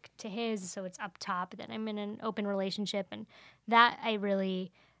little link to his, so it's up top that I'm in an open relationship, and that I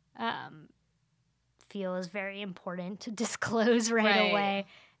really feel is very important to disclose right away.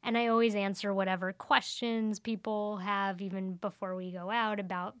 And I always answer whatever questions people have, even before we go out,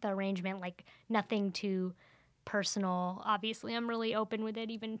 about the arrangement, like nothing too personal. Obviously, I'm really open with it,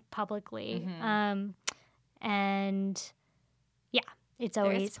 even publicly. And yeah, it's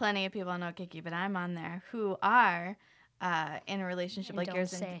always... There's plenty of people on OkCupid, I'm on there, who are in a relationship like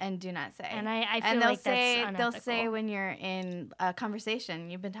yours and do not say. And I feel like that's unethical. They'll say when you're in a conversation,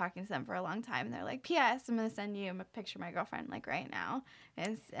 you've been talking to them for a long time, and they're like, P.S., I'm going to send you a picture of my girlfriend like right now.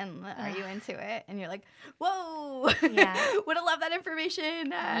 And are you into it? And you're like, whoa, yeah. Would have loved that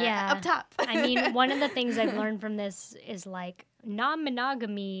information up top. I mean, one of the things I've learned from this is like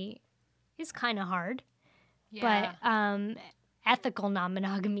non-monogamy is kind of hard. Yeah. But ethical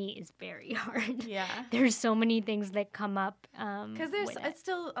non-monogamy is very hard. Yeah. There's so many things that come up. Because it's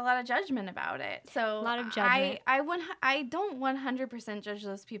still a lot of judgment about it. So a lot of judgment. I don't 100% judge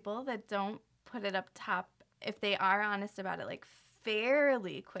those people that don't put it up top if they are honest about it, like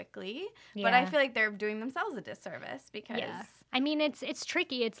fairly quickly. Yeah. But I feel like they're doing themselves a disservice because... Yeah. I mean, it's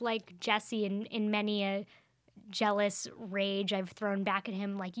tricky. It's like Jesse in many a jealous rage I've thrown back at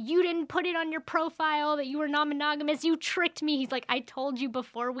him, like, you didn't put it on your profile that you were non-monogamous, you tricked me. He's like, I told you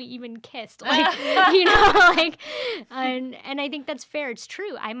before we even kissed, like, you know, like, and I think that's fair. It's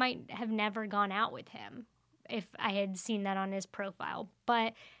true. I might have never gone out with him if I had seen that on his profile,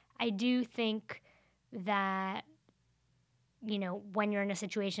 but I do think that, you know, when you're in a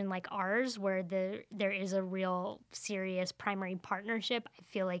situation like ours where there is a real serious primary partnership, I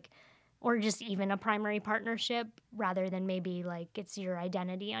feel like, or just even a primary partnership rather than maybe like it's your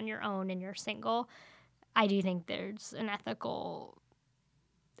identity on your own and you're single, I do think there's an ethical,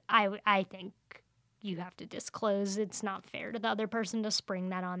 I think you have to disclose. It's not fair to the other person to spring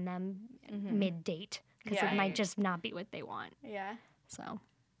that on them mid-date because it might just not be what they want. Yeah. So.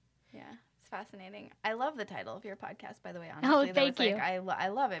 Yeah. Fascinating. I love the title of your podcast, by the way. Honestly, oh, thank you. I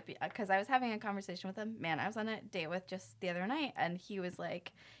love it because I was having a conversation with a man I was on a date with just the other night, and he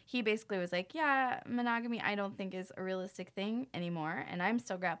basically was like, yeah, monogamy I don't think is a realistic thing anymore, and I'm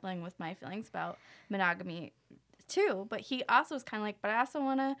still grappling with my feelings about monogamy too. But he also was kind of like, but I also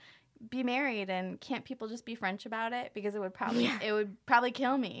want to be married, and can't people just be French about it, because it would probably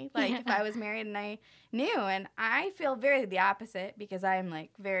kill me, like if I was married and I knew. And I feel very the opposite, because I'm like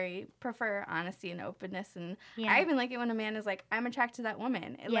very prefer honesty and openness, and I even like it when a man is like, I'm attracted to that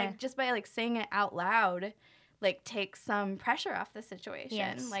woman. Like just by like saying it out loud, like takes some pressure off the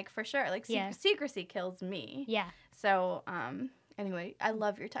situation. Like for sure, like secrecy kills me. So anyway, I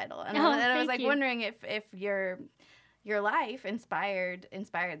love your title, and I was like wondering if your life inspired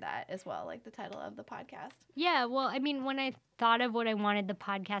that as well, like the title of the podcast. Yeah, well, I mean, when I thought of what I wanted the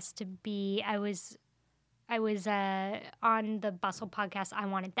podcast to be, I was on the Bustle podcast, I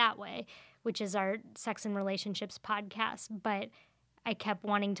Want It That Way, which is our sex and relationships podcast, but I kept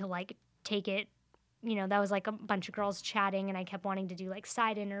wanting to like take it, you know, that was like a bunch of girls chatting, and I kept wanting to do like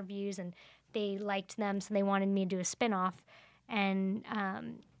side interviews, and they liked them, so they wanted me to do a spinoff. And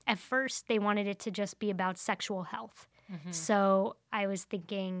at first they wanted it to just be about sexual health. So I was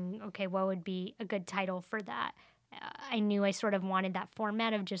thinking, okay, what would be a good title for that? I knew I sort of wanted that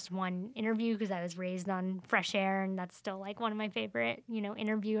format of just one interview because I was raised on Fresh Air, and that's still like one of my favorite, you know,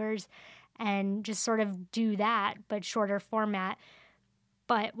 interviewers, and just sort of do that, but shorter format.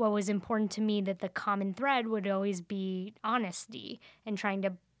 But what was important to me, that the common thread would always be honesty, and trying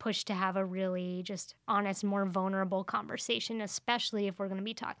to push to have a really just honest, more vulnerable conversation, especially if we're going to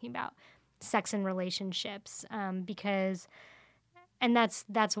be talking about sex and relationships, because, and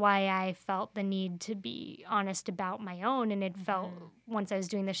that's why I felt the need to be honest about my own. And it felt, once I was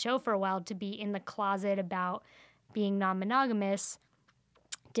doing the show for a while, to be in the closet about being non-monogamous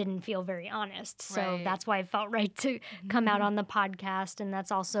didn't feel very honest. So that's why it felt right to come out on the podcast. And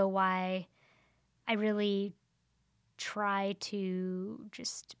that's also why I really try to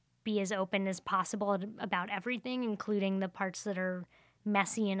just be as open as possible about everything, including the parts that are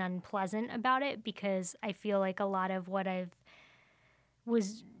messy and unpleasant about it, because I feel like a lot of what I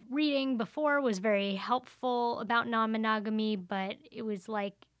was reading before was very helpful about non-monogamy, but it was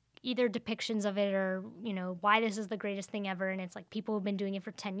like either depictions of it or, you know, why this is the greatest thing ever, and it's like people who've been doing it for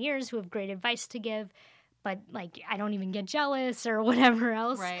 10 years who have great advice to give, but like I don't even get jealous or whatever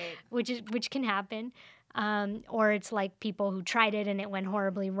else, which can happen. Or it's like people who tried it and it went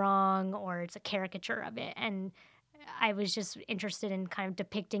horribly wrong, or it's a caricature of it. And I was just interested in kind of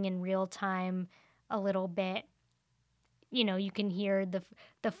depicting in real time a little bit you can hear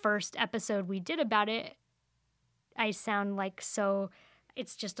the first episode we did about it. I sound like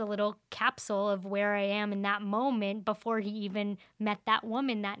it's just a little capsule of where I am in that moment before he even met that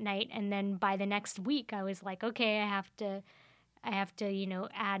woman that night. And then by the next week, I was like, okay, I have to,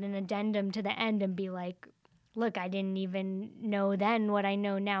 add an addendum to the end and be like, look, I didn't even know then what I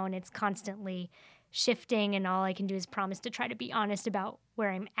know now. And it's constantly shifting. And all I can do is promise to try to be honest about where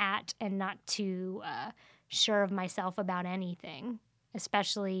I'm at and not too sure of myself about anything,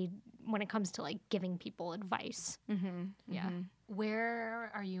 especially when it comes to like giving people advice. Mm-hmm. Yeah. Mm-hmm.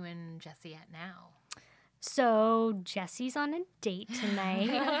 Where are you and Jessie at now? So Jessie's on a date tonight.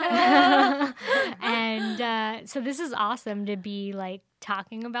 And so this is awesome to be like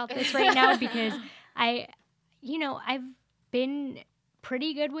talking about this right now because I've been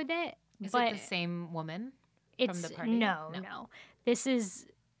pretty good with it. Is it the same woman from the party? No. This is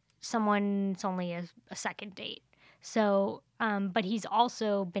someone, it's only a second date. So, but he's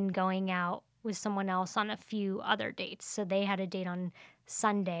also been going out with someone else on a few other dates. So they had a date on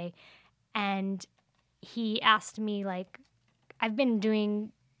Sunday, and he asked me, like, I've been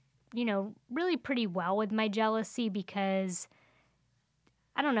doing, really pretty well with my jealousy because,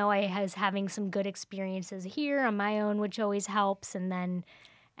 I don't know, I was having some good experiences here on my own, which always helps. And then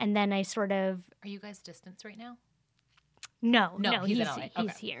I sort of... Are you guys distanced right now? No, he's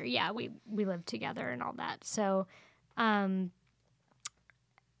he's here. Yeah, we live together and all that. So,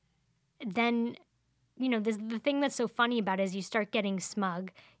 then, the thing that's so funny about it is you start getting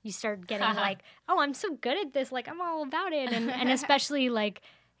smug. You start getting like, oh, I'm so good at this. Like, I'm all about it. And especially, like,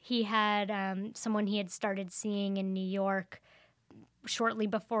 he had someone he had started seeing in New York shortly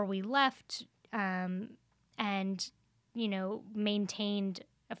before we left and, maintained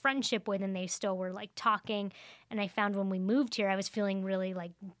a friendship with, and they still were, like, talking. And I found when we moved here, I was feeling really,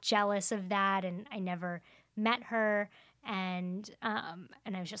 like, jealous of that, and I never met her. And I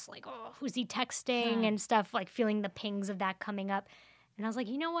was just like, oh, who's he texting and stuff, like feeling the pings of that coming up. And I was like,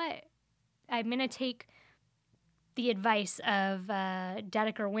 you know what? I'm going to take the advice of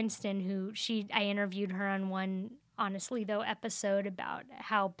Dedeker Winston, who I interviewed her on one, honestly, though, episode about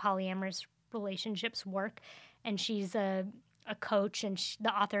how polyamorous relationships work. And she's a coach and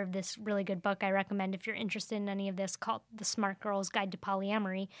the author of this really good book I recommend if you're interested in any of this, called The Smart Girl's Guide to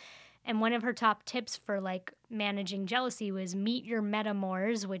Polyamory. And one of her top tips for, like, managing jealousy was meet your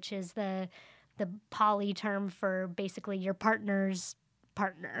metamors, which is the poly term for basically your partner's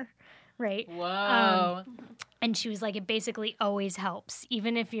partner, right? Whoa. And she was like, it basically always helps.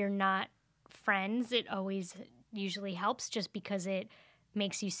 Even if you're not friends, it always usually helps just because it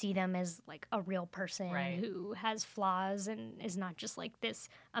makes you see them as, like, a real person who has flaws and is not just, like, this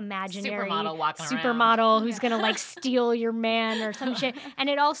imaginary supermodel walking supermodel who's going to, like, steal your man or some shit. And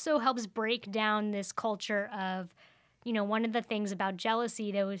it also helps break down this culture of, one of the things about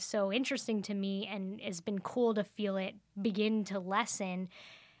jealousy that was so interesting to me and has been cool to feel it begin to lessen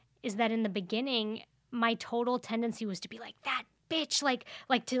is that in the beginning, my total tendency was to be like, that bitch, like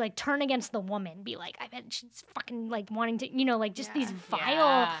to like turn against the woman, be like, I bet she's fucking like wanting to, like just these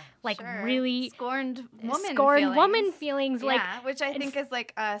vile, really scorned woman feelings, like, which I think is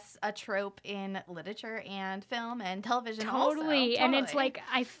like a trope in literature and film and television. Totally. And it's like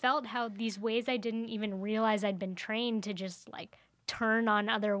I felt how these ways I didn't even realize I'd been trained to just like turn on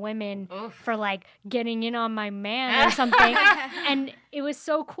other women for like getting in on my man or something. And it was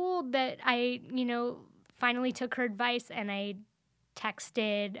so cool that I, finally took her advice and I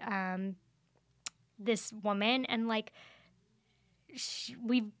texted this woman and like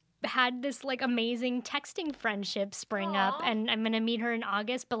we've had this like amazing texting friendship spring up, and I'm gonna meet her in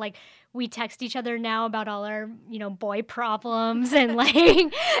August, but like we text each other now about all our boy problems and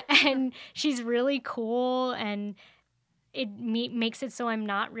like and she's really cool, and it makes it so I'm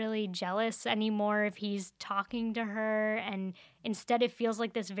not really jealous anymore if he's talking to her, and instead it feels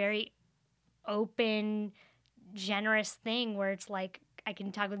like this very open, generous thing where it's like I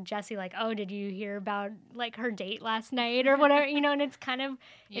can talk with Jessie like, oh, did you hear about like her date last night or whatever, and it's kind of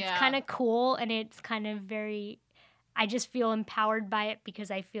it's kind of cool, and it's kind of very, I just feel empowered by it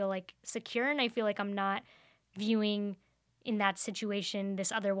because I feel like secure, and I feel like I'm not viewing in that situation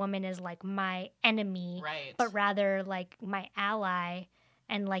this other woman as like my enemy, but rather like my ally,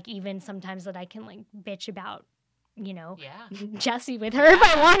 and like even sometimes that I can like bitch about Jessie with her if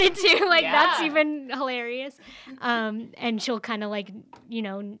I wanted to, like that's even hilarious, and she'll kind of like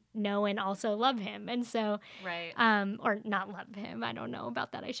know and also love him, and so or not love him, I don't know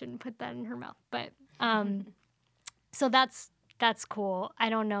about that, I shouldn't put that in her mouth, but so that's that's cool. I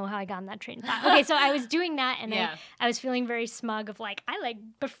don't know how I got on that train of thought. Okay, so I was doing that, and I was feeling very smug of like, I like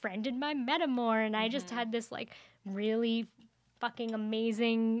befriended my metamor, and I just had this like really fucking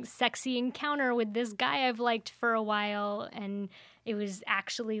amazing, sexy encounter with this guy I've liked for a while, and it was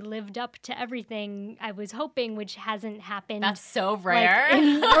actually lived up to everything I was hoping, which hasn't happened. That's so rare.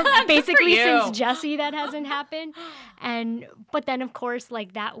 Basically since Jesse, that hasn't happened. But then, of course,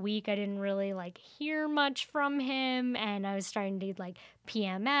 like that week, I didn't really like hear much from him, and I was starting to like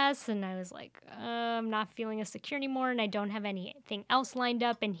PMS, and I was like, I'm not feeling as secure anymore, and I don't have anything else lined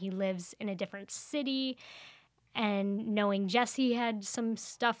up, and he lives in a different city. And knowing Jesse had some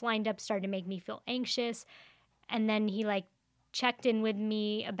stuff lined up started to make me feel anxious. And then he like checked in with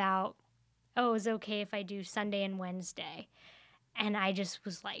me about, oh, is it okay if I do Sunday and Wednesday? And I just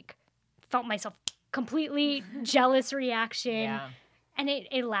was like, felt myself completely jealous reaction. Yeah. And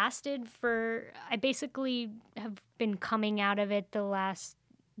it lasted for, I basically have been coming out of it the last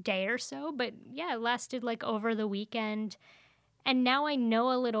day or so. But yeah, it lasted like over the weekend. And now I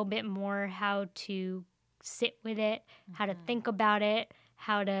know a little bit more how to sit with it, how to think about it,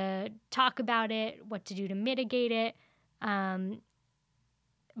 how to talk about it, what to do to mitigate it.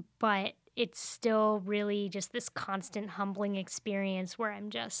 But it's still really just this constant humbling experience where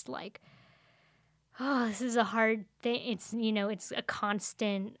I'm just like, oh, this is a hard thing. It's, it's a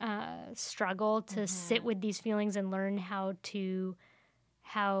constant struggle to sit with these feelings and learn how to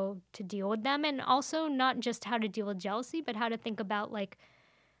deal with them. And also not just how to deal with jealousy, but how to think about like,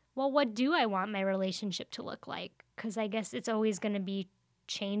 well, what do I want my relationship to look like? Because I guess it's always going to be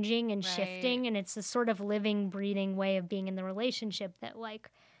changing and shifting, and it's a sort of living, breathing way of being in the relationship that,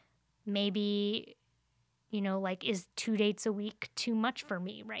 like, maybe, like, is 2 dates a week too much for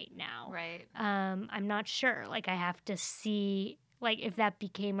me right now? Right. I'm not sure. Like, I have to see, like, if that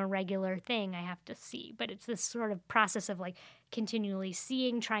became a regular thing, I have to see. But it's this sort of process of, like, continually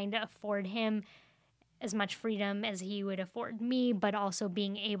seeing, trying to afford him as much freedom as he would afford me, but also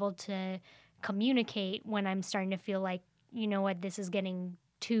being able to communicate when I'm starting to feel like, you know what, this is getting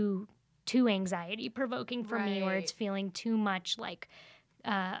too anxiety provoking for me, or it's feeling too much like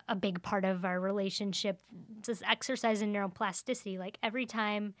a big part of our relationship. It's this exercise in neuroplasticity. Like every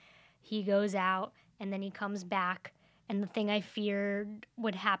time he goes out and then he comes back and the thing I feared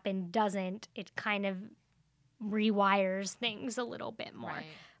would happen doesn't, it kind of rewires things a little bit more. Right.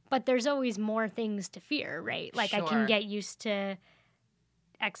 But there's always more things to fear, right? Like I can get used to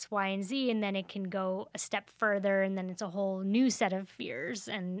X, Y, and Z, and then it can go a step further, and then it's a whole new set of fears.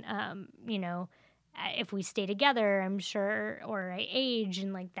 And, if we stay together, I'm sure, or I age,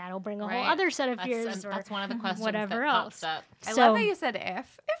 and like that'll bring a whole other set of fears. That's one of the questions whatever that else. pops up. I love that you said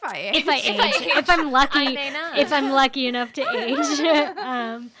if I age. If I'm lucky, if I'm lucky enough to age.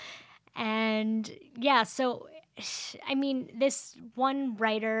 And yeah, so I mean, this one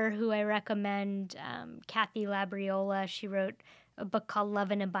writer who I recommend, Kathy Labriola, she wrote a book called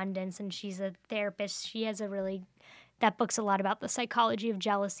Love and Abundance, and she's a therapist. She has that book's a lot about the psychology of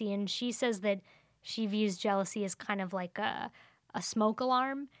jealousy, and she says that she views jealousy as kind of like a smoke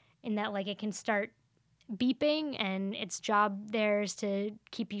alarm, in that like it can start beeping and its job there is to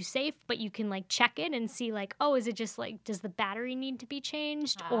keep you safe, but you can like check it and see like, oh, is it just like, does the battery need to be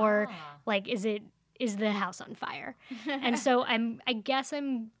changed? Or like, is the house on fire? And so I guess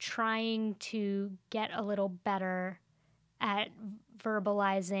I'm trying to get a little better at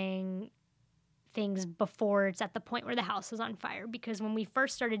verbalizing things before it's at the point where the house is on fire. Because when we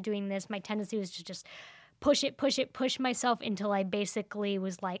first started doing this, my tendency was to just push myself until I basically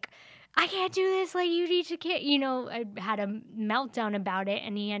was like, I can't do this, like, you need to I had a meltdown about it,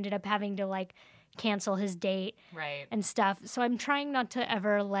 and he ended up having to like cancel his date and stuff. So I'm trying not to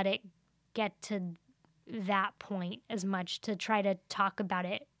ever let it get to that point as much, to try to talk about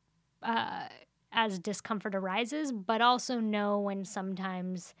it as discomfort arises, but also know when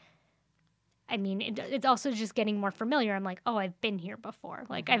sometimes, I mean, it's also just getting more familiar. I'm like, oh, I've been here before.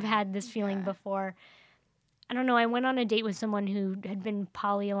 Like, I've had this feeling before. I don't know. I went on a date with someone who had been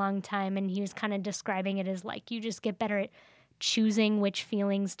poly a long time, and he was kind of describing it as like, you just get better at choosing which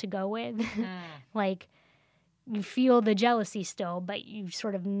feelings to go with. Like, you feel the jealousy still, but you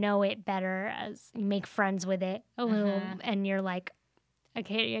sort of know it better as you make friends with it a little, and you're like,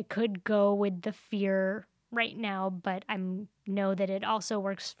 okay, I could go with the fear right now, but I know that it also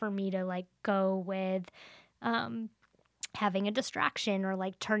works for me to like go with having a distraction, or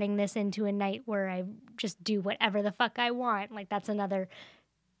like turning this into a night where I just do whatever the fuck I want. Like, that's another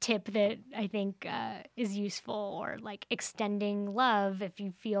tip that I think is useful. Or like extending love if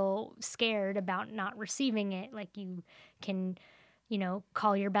you feel scared about not receiving it. Like, you can,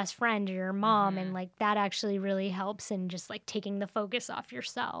 call your best friend or your mom, and like that actually really helps in just like taking the focus off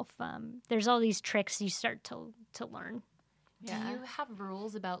yourself. There's all these tricks you start to learn. Do you have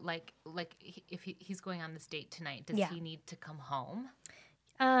rules about like if he's going on this date tonight, does he need to come home?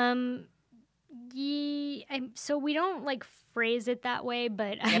 So we don't like phrase it that way,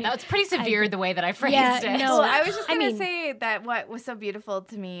 but that was pretty severe the way that I phrased it. No, I was just gonna say that what was so beautiful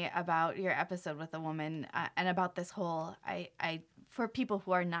to me about your episode with the woman and about this whole for people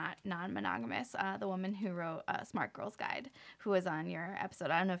who are not non-monogamous, the woman who wrote Smart Girl's Guide, who was on your episode.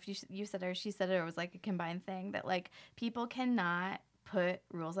 I don't know if you said it or she said it, or it was like a combined thing, that like people cannot put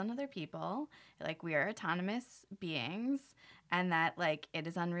rules on other people. Like, we are autonomous beings, and that like it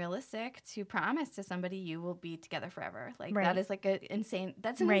is unrealistic to promise to somebody you will be together forever. Like that is like an insane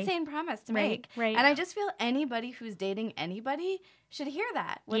promise to make. Right. And I just feel anybody who's dating anybody should hear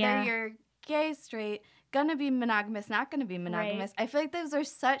that. Whether you're gay, straight, gonna be monogamous, not gonna be monogamous. I feel like those are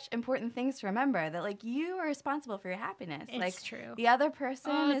such important things to remember, that like you are responsible for your happiness. It's like true. The other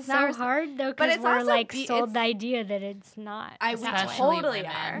person is so not hard though, because we're like sold the idea that it's not. We totally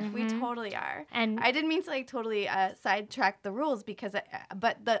are. We totally are. And I didn't mean to like totally sidetrack the rules, because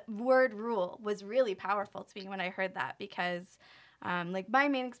but the word rule was really powerful to me when I heard that, because like my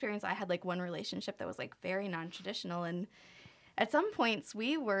main experience, I had like one relationship that was like very non-traditional, and at some points,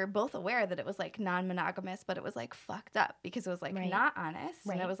 we were both aware that it was, like, non-monogamous, but it was, like, fucked up, because it was, like, not honest,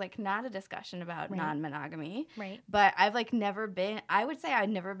 and it was, like, not a discussion about non-monogamy. But I've, like, I would say I've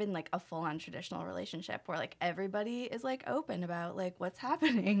never been, like, a full-on traditional relationship where, like, everybody is, like, open about, like, what's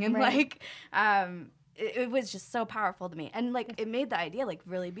happening. And, like, it was just so powerful to me, and like it made the idea like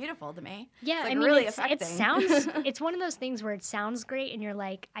really beautiful to me. Yeah, like, I mean, really it sounds. It's one of those things where it sounds great, and you're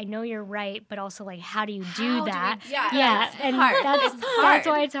like, I know you're right, but also like, how do you do that? And that's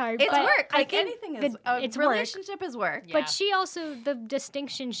why it's hard. It's but work. Like anything is. It's relationship is work. But she also, the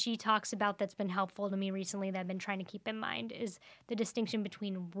distinction she talks about that's been helpful to me recently that I've been trying to keep in mind is the distinction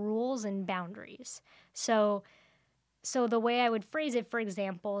between rules and boundaries. So the way I would phrase it, for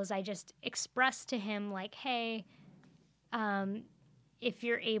example, is I just express to him like, hey, if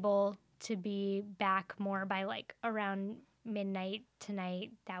you're able to be back more by like around midnight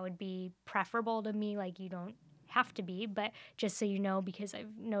tonight, that would be preferable to me. Like, you don't have to be, but just so you know, because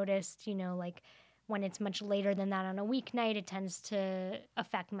I've noticed, like when it's much later than that on a weeknight, it tends to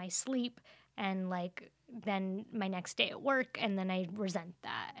affect my sleep and like then my next day at work, and then I resent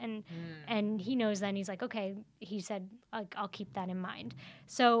that. And he knows that, and he's like, okay, he said, I'll keep that in mind.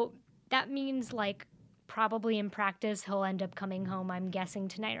 So that means like probably in practice he'll end up coming home, I'm guessing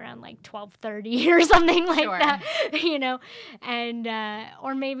tonight around like 12:30 or something like that, and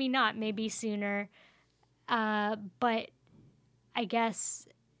or maybe not, maybe sooner. But I guess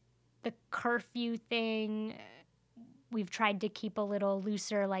the curfew thing we've tried to keep a little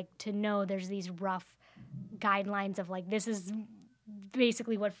looser, like to know there's these rough guidelines of like, this is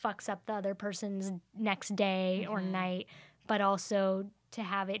basically what fucks up the other person's next day or night, but also to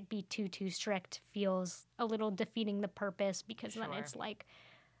have it be too strict feels a little defeating the purpose, because then it's like,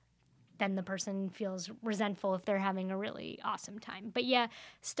 then the person feels resentful if they're having a really awesome time. But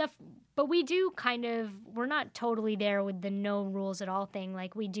but we do we're not totally there with the no rules at all thing.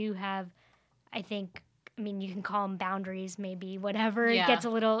 Like, we do have, I think, I mean, you can call them boundaries, maybe, whatever. It gets a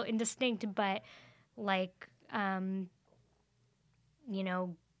little indistinct, but like,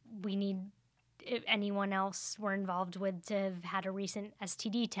 we need, if anyone else we're involved with, to have had a recent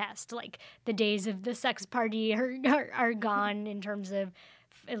STD test. Like, the days of the sex party are gone in terms of,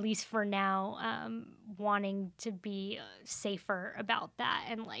 at least for now, wanting to be safer about that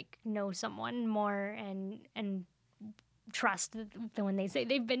and like know someone more and trust when they say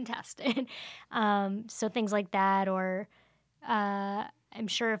they've been tested. So things like that, or I'm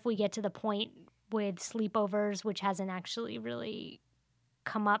sure if we get to the point with sleepovers, which hasn't actually really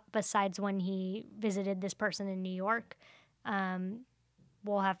come up besides when he visited this person in New York,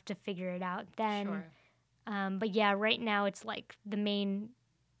 we'll have to figure it out then. But yeah, right now it's like the main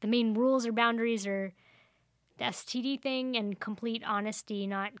rules or boundaries are the STD thing and complete honesty,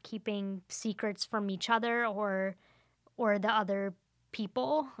 not keeping secrets from each other or the other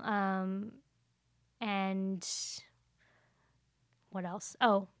people. And what else?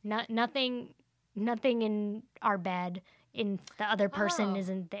 Oh, nothing in our bed if the other person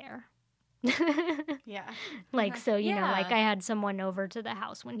isn't there. Like, so, like I had someone over to the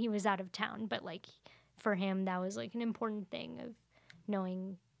house when he was out of town, but like for him, that was like an important thing of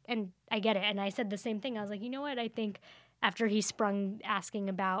knowing. And I get it. And I said the same thing. I was like, you know what? I think after he sprung asking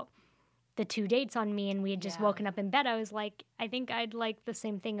about the 2 dates on me and we had just woken up in bed, I was like, I think I'd like the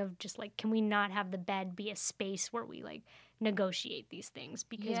same thing of just like, can we not have the bed be a space where we like negotiate these things?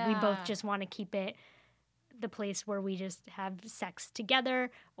 Because we both just want to keep it the place where we just have sex together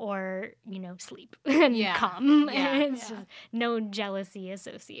or, you know, sleep and come. And it's just no jealousy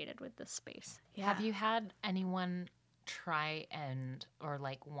associated with this space. Yeah. Have you had anyone try or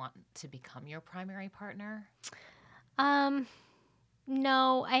like want to become your primary partner?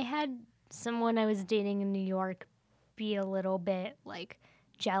 No, I had someone I was dating in New York be a little bit like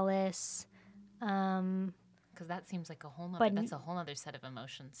jealous. Because that seems like that's a whole other set of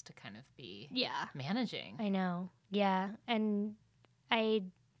emotions to kind of be managing. I know. Yeah. And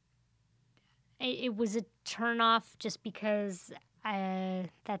it was a turnoff just because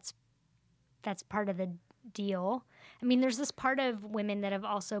that's part of the deal. I mean, there's this part of women that have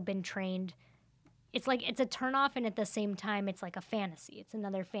also been trained. It's like it's a turnoff, and at the same time, it's like a fantasy. It's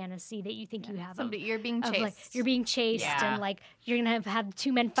another fantasy that you think you have. You're being chased. Like, you're being chased, and like you're gonna have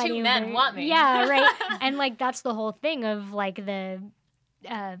 2 men fighting. 2 men want me. Yeah, right. And like that's the whole thing of like the,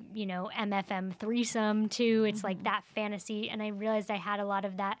 you know, MFM threesome too. It's like that fantasy, and I realized I had a lot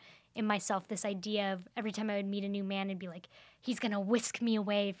of that in myself. This idea of every time I would meet a new man, it'd be like he's gonna whisk me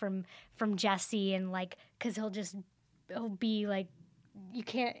away from Jesse, and like because he'll be like. You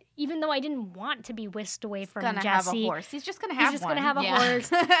can't, even though I didn't want to be whisked away from Jesse. He's gonna have a horse. He's just gonna have a horse.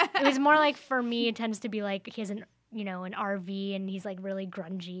 It was more like, for me, it tends to be like he has an RV and he's like really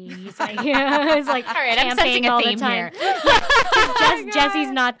grungy. He's like, he's like all right, I'm sensing a theme here. Jesse's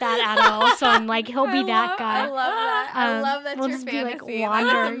not that at all, so I'm like, he'll be that guy. I love that. I love that. We'll your just fantasy. Be like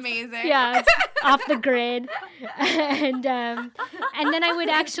wander. That's amazing. Yeah, off the grid, and then I would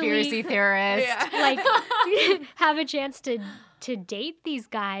actually conspiracy theorist, like have a chance to date these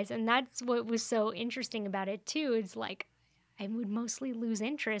guys, and that's what was so interesting about it too. It's like I would mostly lose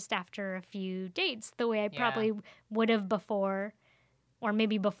interest after a few dates, the way I probably would have before, or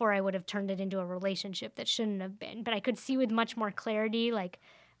maybe before I would have turned it into a relationship that shouldn't have been. But I could see with much more clarity, like,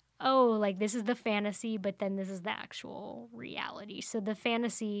 oh, like this is the fantasy, but then this is the actual reality. So the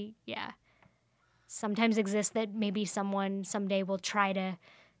fantasy, sometimes exists that maybe someone someday will try to,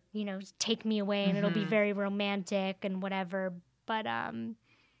 you know, take me away, and it'll be very romantic and whatever. But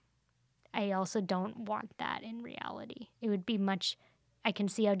I also don't want that in reality. It would be I can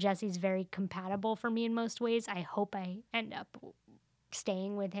see how Jesse's very compatible for me in most ways. I hope I end up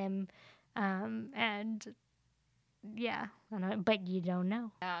staying with him. But you don't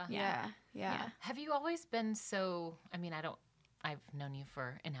know. Yeah. Have you always been so, I mean, I've known you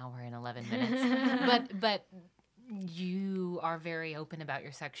for an hour and 11 minutes, but you are very open about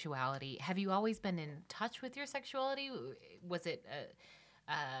your sexuality. Have you always been in touch with your sexuality? Was it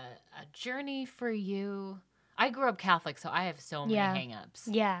a journey for you? I grew up Catholic, so I have so many hang-ups.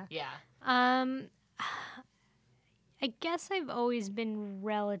 Yeah. I guess I've always been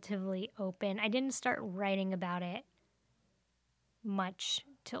relatively open. I didn't start writing about it much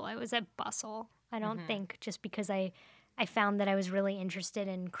till I was at Bustle. I don't think, just because I found that I was really interested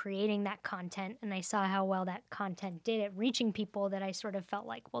in creating that content, and I saw how well that content did at reaching people, that I sort of felt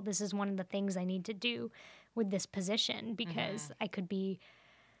like, well, this is one of the things I need to do with this position, because I could be,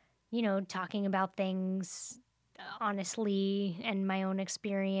 you know, talking about things honestly and my own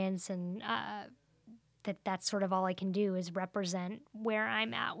experience, and that's sort of all I can do is represent where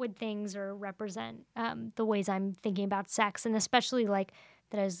I'm at with things, or represent the ways I'm thinking about sex, and especially like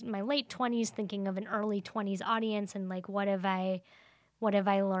that I was my late 20s thinking of an early 20s audience, and like what have I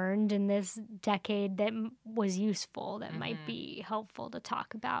learned in this decade that was useful, that might be helpful to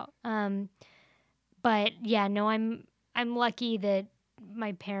talk about. But yeah, no, I'm lucky that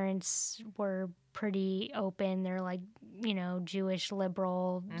my parents were pretty open. They're like, you know, Jewish,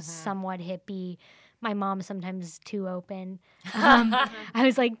 liberal, somewhat hippie. My mom sometimes too open. I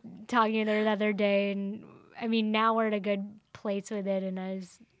was like talking to her the other day, and I mean, now we're at a good place with it, and I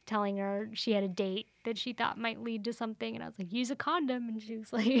was telling her she had a date that she thought might lead to something, and I was like, use a condom, and she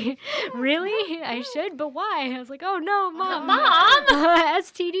was like, really? I should, but why? I was like, oh no, mom.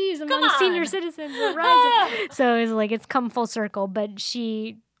 STDs among senior citizens are rising. So it was like, it's come full circle, but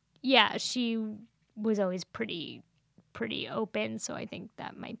she was always pretty open, so I think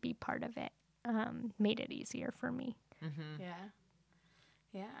that might be part of it. Made it easier for me.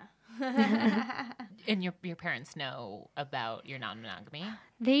 Yeah. And your parents know about your non-monogamy?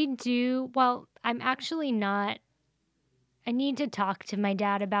 They do. Well, I'm actually not. I need to talk to my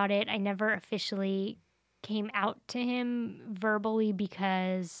dad about it. I never officially came out to him verbally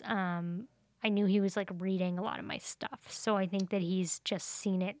because I knew he was like reading a lot of my stuff. So I think that he's just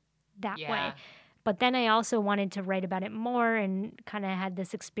seen it that way. But then I also wanted to write about it more and kind of had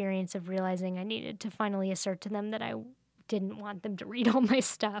this experience of realizing I needed to finally assert to them that I didn't want them to read all my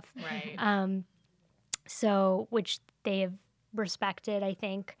stuff. Right. So, which they have respected, I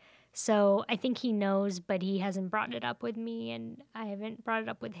think. So I think he knows, but he hasn't brought it up with me, and I haven't brought it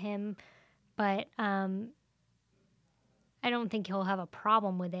up with him. But I don't think he'll have a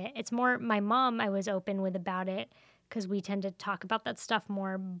problem with it. It's more my mom I was open with about it because we tend to talk about that stuff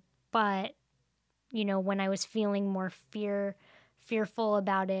more. But, you know, when I was feeling more fearful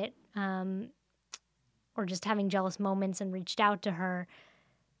about it or just having jealous moments and reached out to her,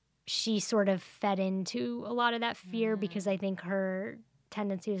 she sort of fed into a lot of that fear because I think her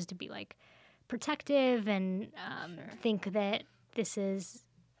tendency is to be like protective and think that this is,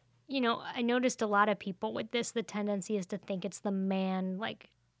 you know, I noticed a lot of people with this, the tendency is to think it's the man like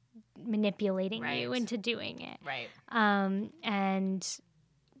manipulating you into doing it. Right. And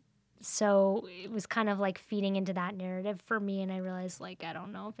so it was kind of like feeding into that narrative for me. And I realized like, I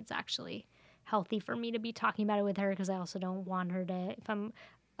don't know if it's actually healthy for me to be talking about it with her because I also don't want her to, if I'm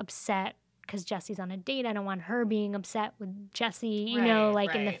upset because Jesse's on a date, I don't want her being upset with Jesse, you know,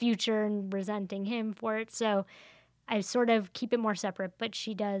 like in the future and resenting him for it. So I sort of keep it more separate, but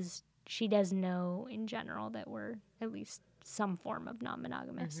she does know in general that we're at least some form of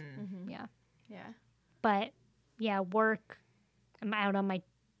non-monogamous. Yeah. But yeah, work, I'm out on my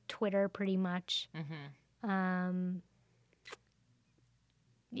Twitter pretty much.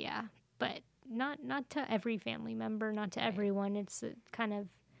 Yeah, but not to every family member, not to everyone. It's kind of,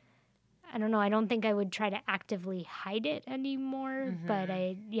 I don't know. I don't think I would try to actively hide it anymore, but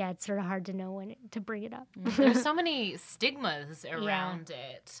it's sort of hard to know when to bring it up. There's so many stigmas around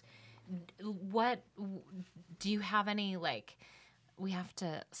it. What do you have any, like, we have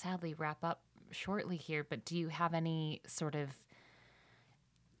to sadly wrap up shortly here, but do you have any sort of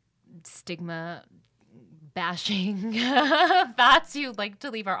stigma bashing thoughts you'd like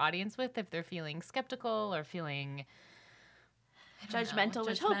to leave our audience with if they're feeling skeptical or feeling judgmental,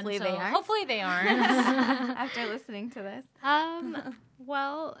 which hopefully they aren't. Hopefully they aren't. After listening to this.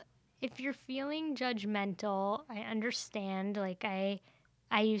 Well, if you're feeling judgmental, I understand. Like I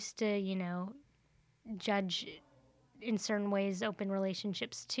used to, you know, judge in certain ways open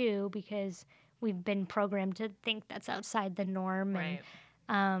relationships too because we've been programmed to think that's outside the norm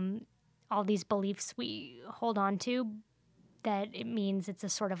and all these beliefs we hold on to that it means it's a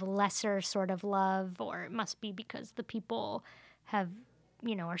sort of lesser sort of love, or it must be because the people have,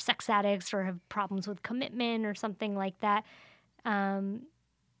 you know, are sex addicts or have problems with commitment or something like that.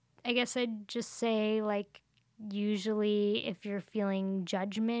 I guess I'd just say, like, usually if you're feeling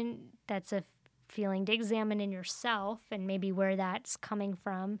judgment, that's a feeling to examine in yourself and maybe where that's coming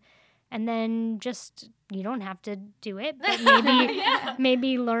from. And then just, you don't have to do it, but maybe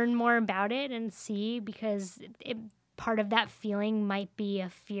maybe learn more about it and see, because part of that feeling might be a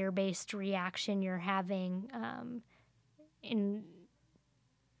fear-based reaction you're having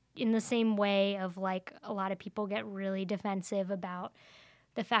in the same way of, like, a lot of people get really defensive about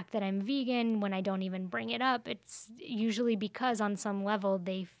the fact that I'm vegan when I don't even bring it up. It's usually because on some level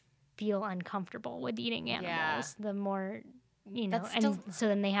they feel uncomfortable with eating animals. The more, you know, so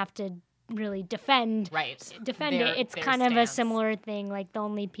then they have to really defend it. It's kind of a similar thing. Like, the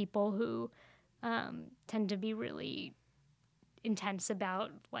only people who tend to be really intense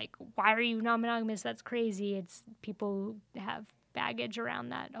about, like, why are you non-monogamous? That's crazy. It's people who have baggage around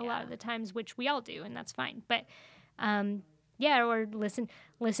that a lot of the times, which we all do, and that's fine. But or listen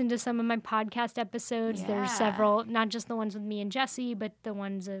to some of my podcast episodes. There's several, not just the ones with me and Jesse, but the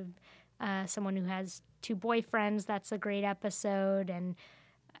ones of someone who has 2 boyfriends. That's a great episode. And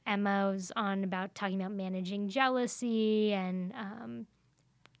Emma's on talking about managing jealousy, and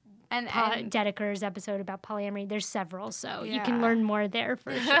Dedeker's episode about polyamory. There's several, so you can learn more there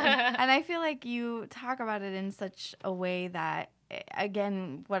for sure. And I feel like you talk about it in such a way that,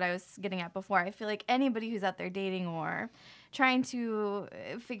 again, what I was getting at before, I feel like anybody who's out there dating or trying to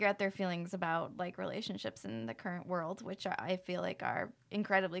figure out their feelings about, like, relationships in the current world, which I feel like are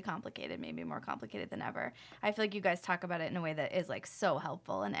incredibly complicated, maybe more complicated than ever. I feel like you guys talk about it in a way that is, like, so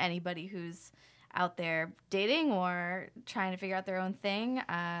helpful. And anybody who's out there dating or trying to figure out their own thing,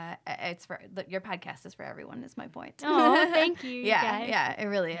 your podcast is for everyone, is my point. Oh, thank you. Yeah, it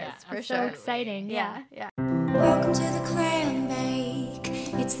really is, for sure. So exciting. Yeah. Welcome to the clam bake.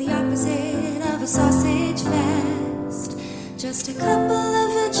 It's the opposite of a sausage fest. Just a couple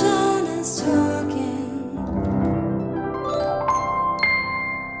of vaginas talking.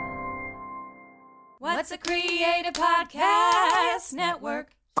 What's a Creative Podcast Network?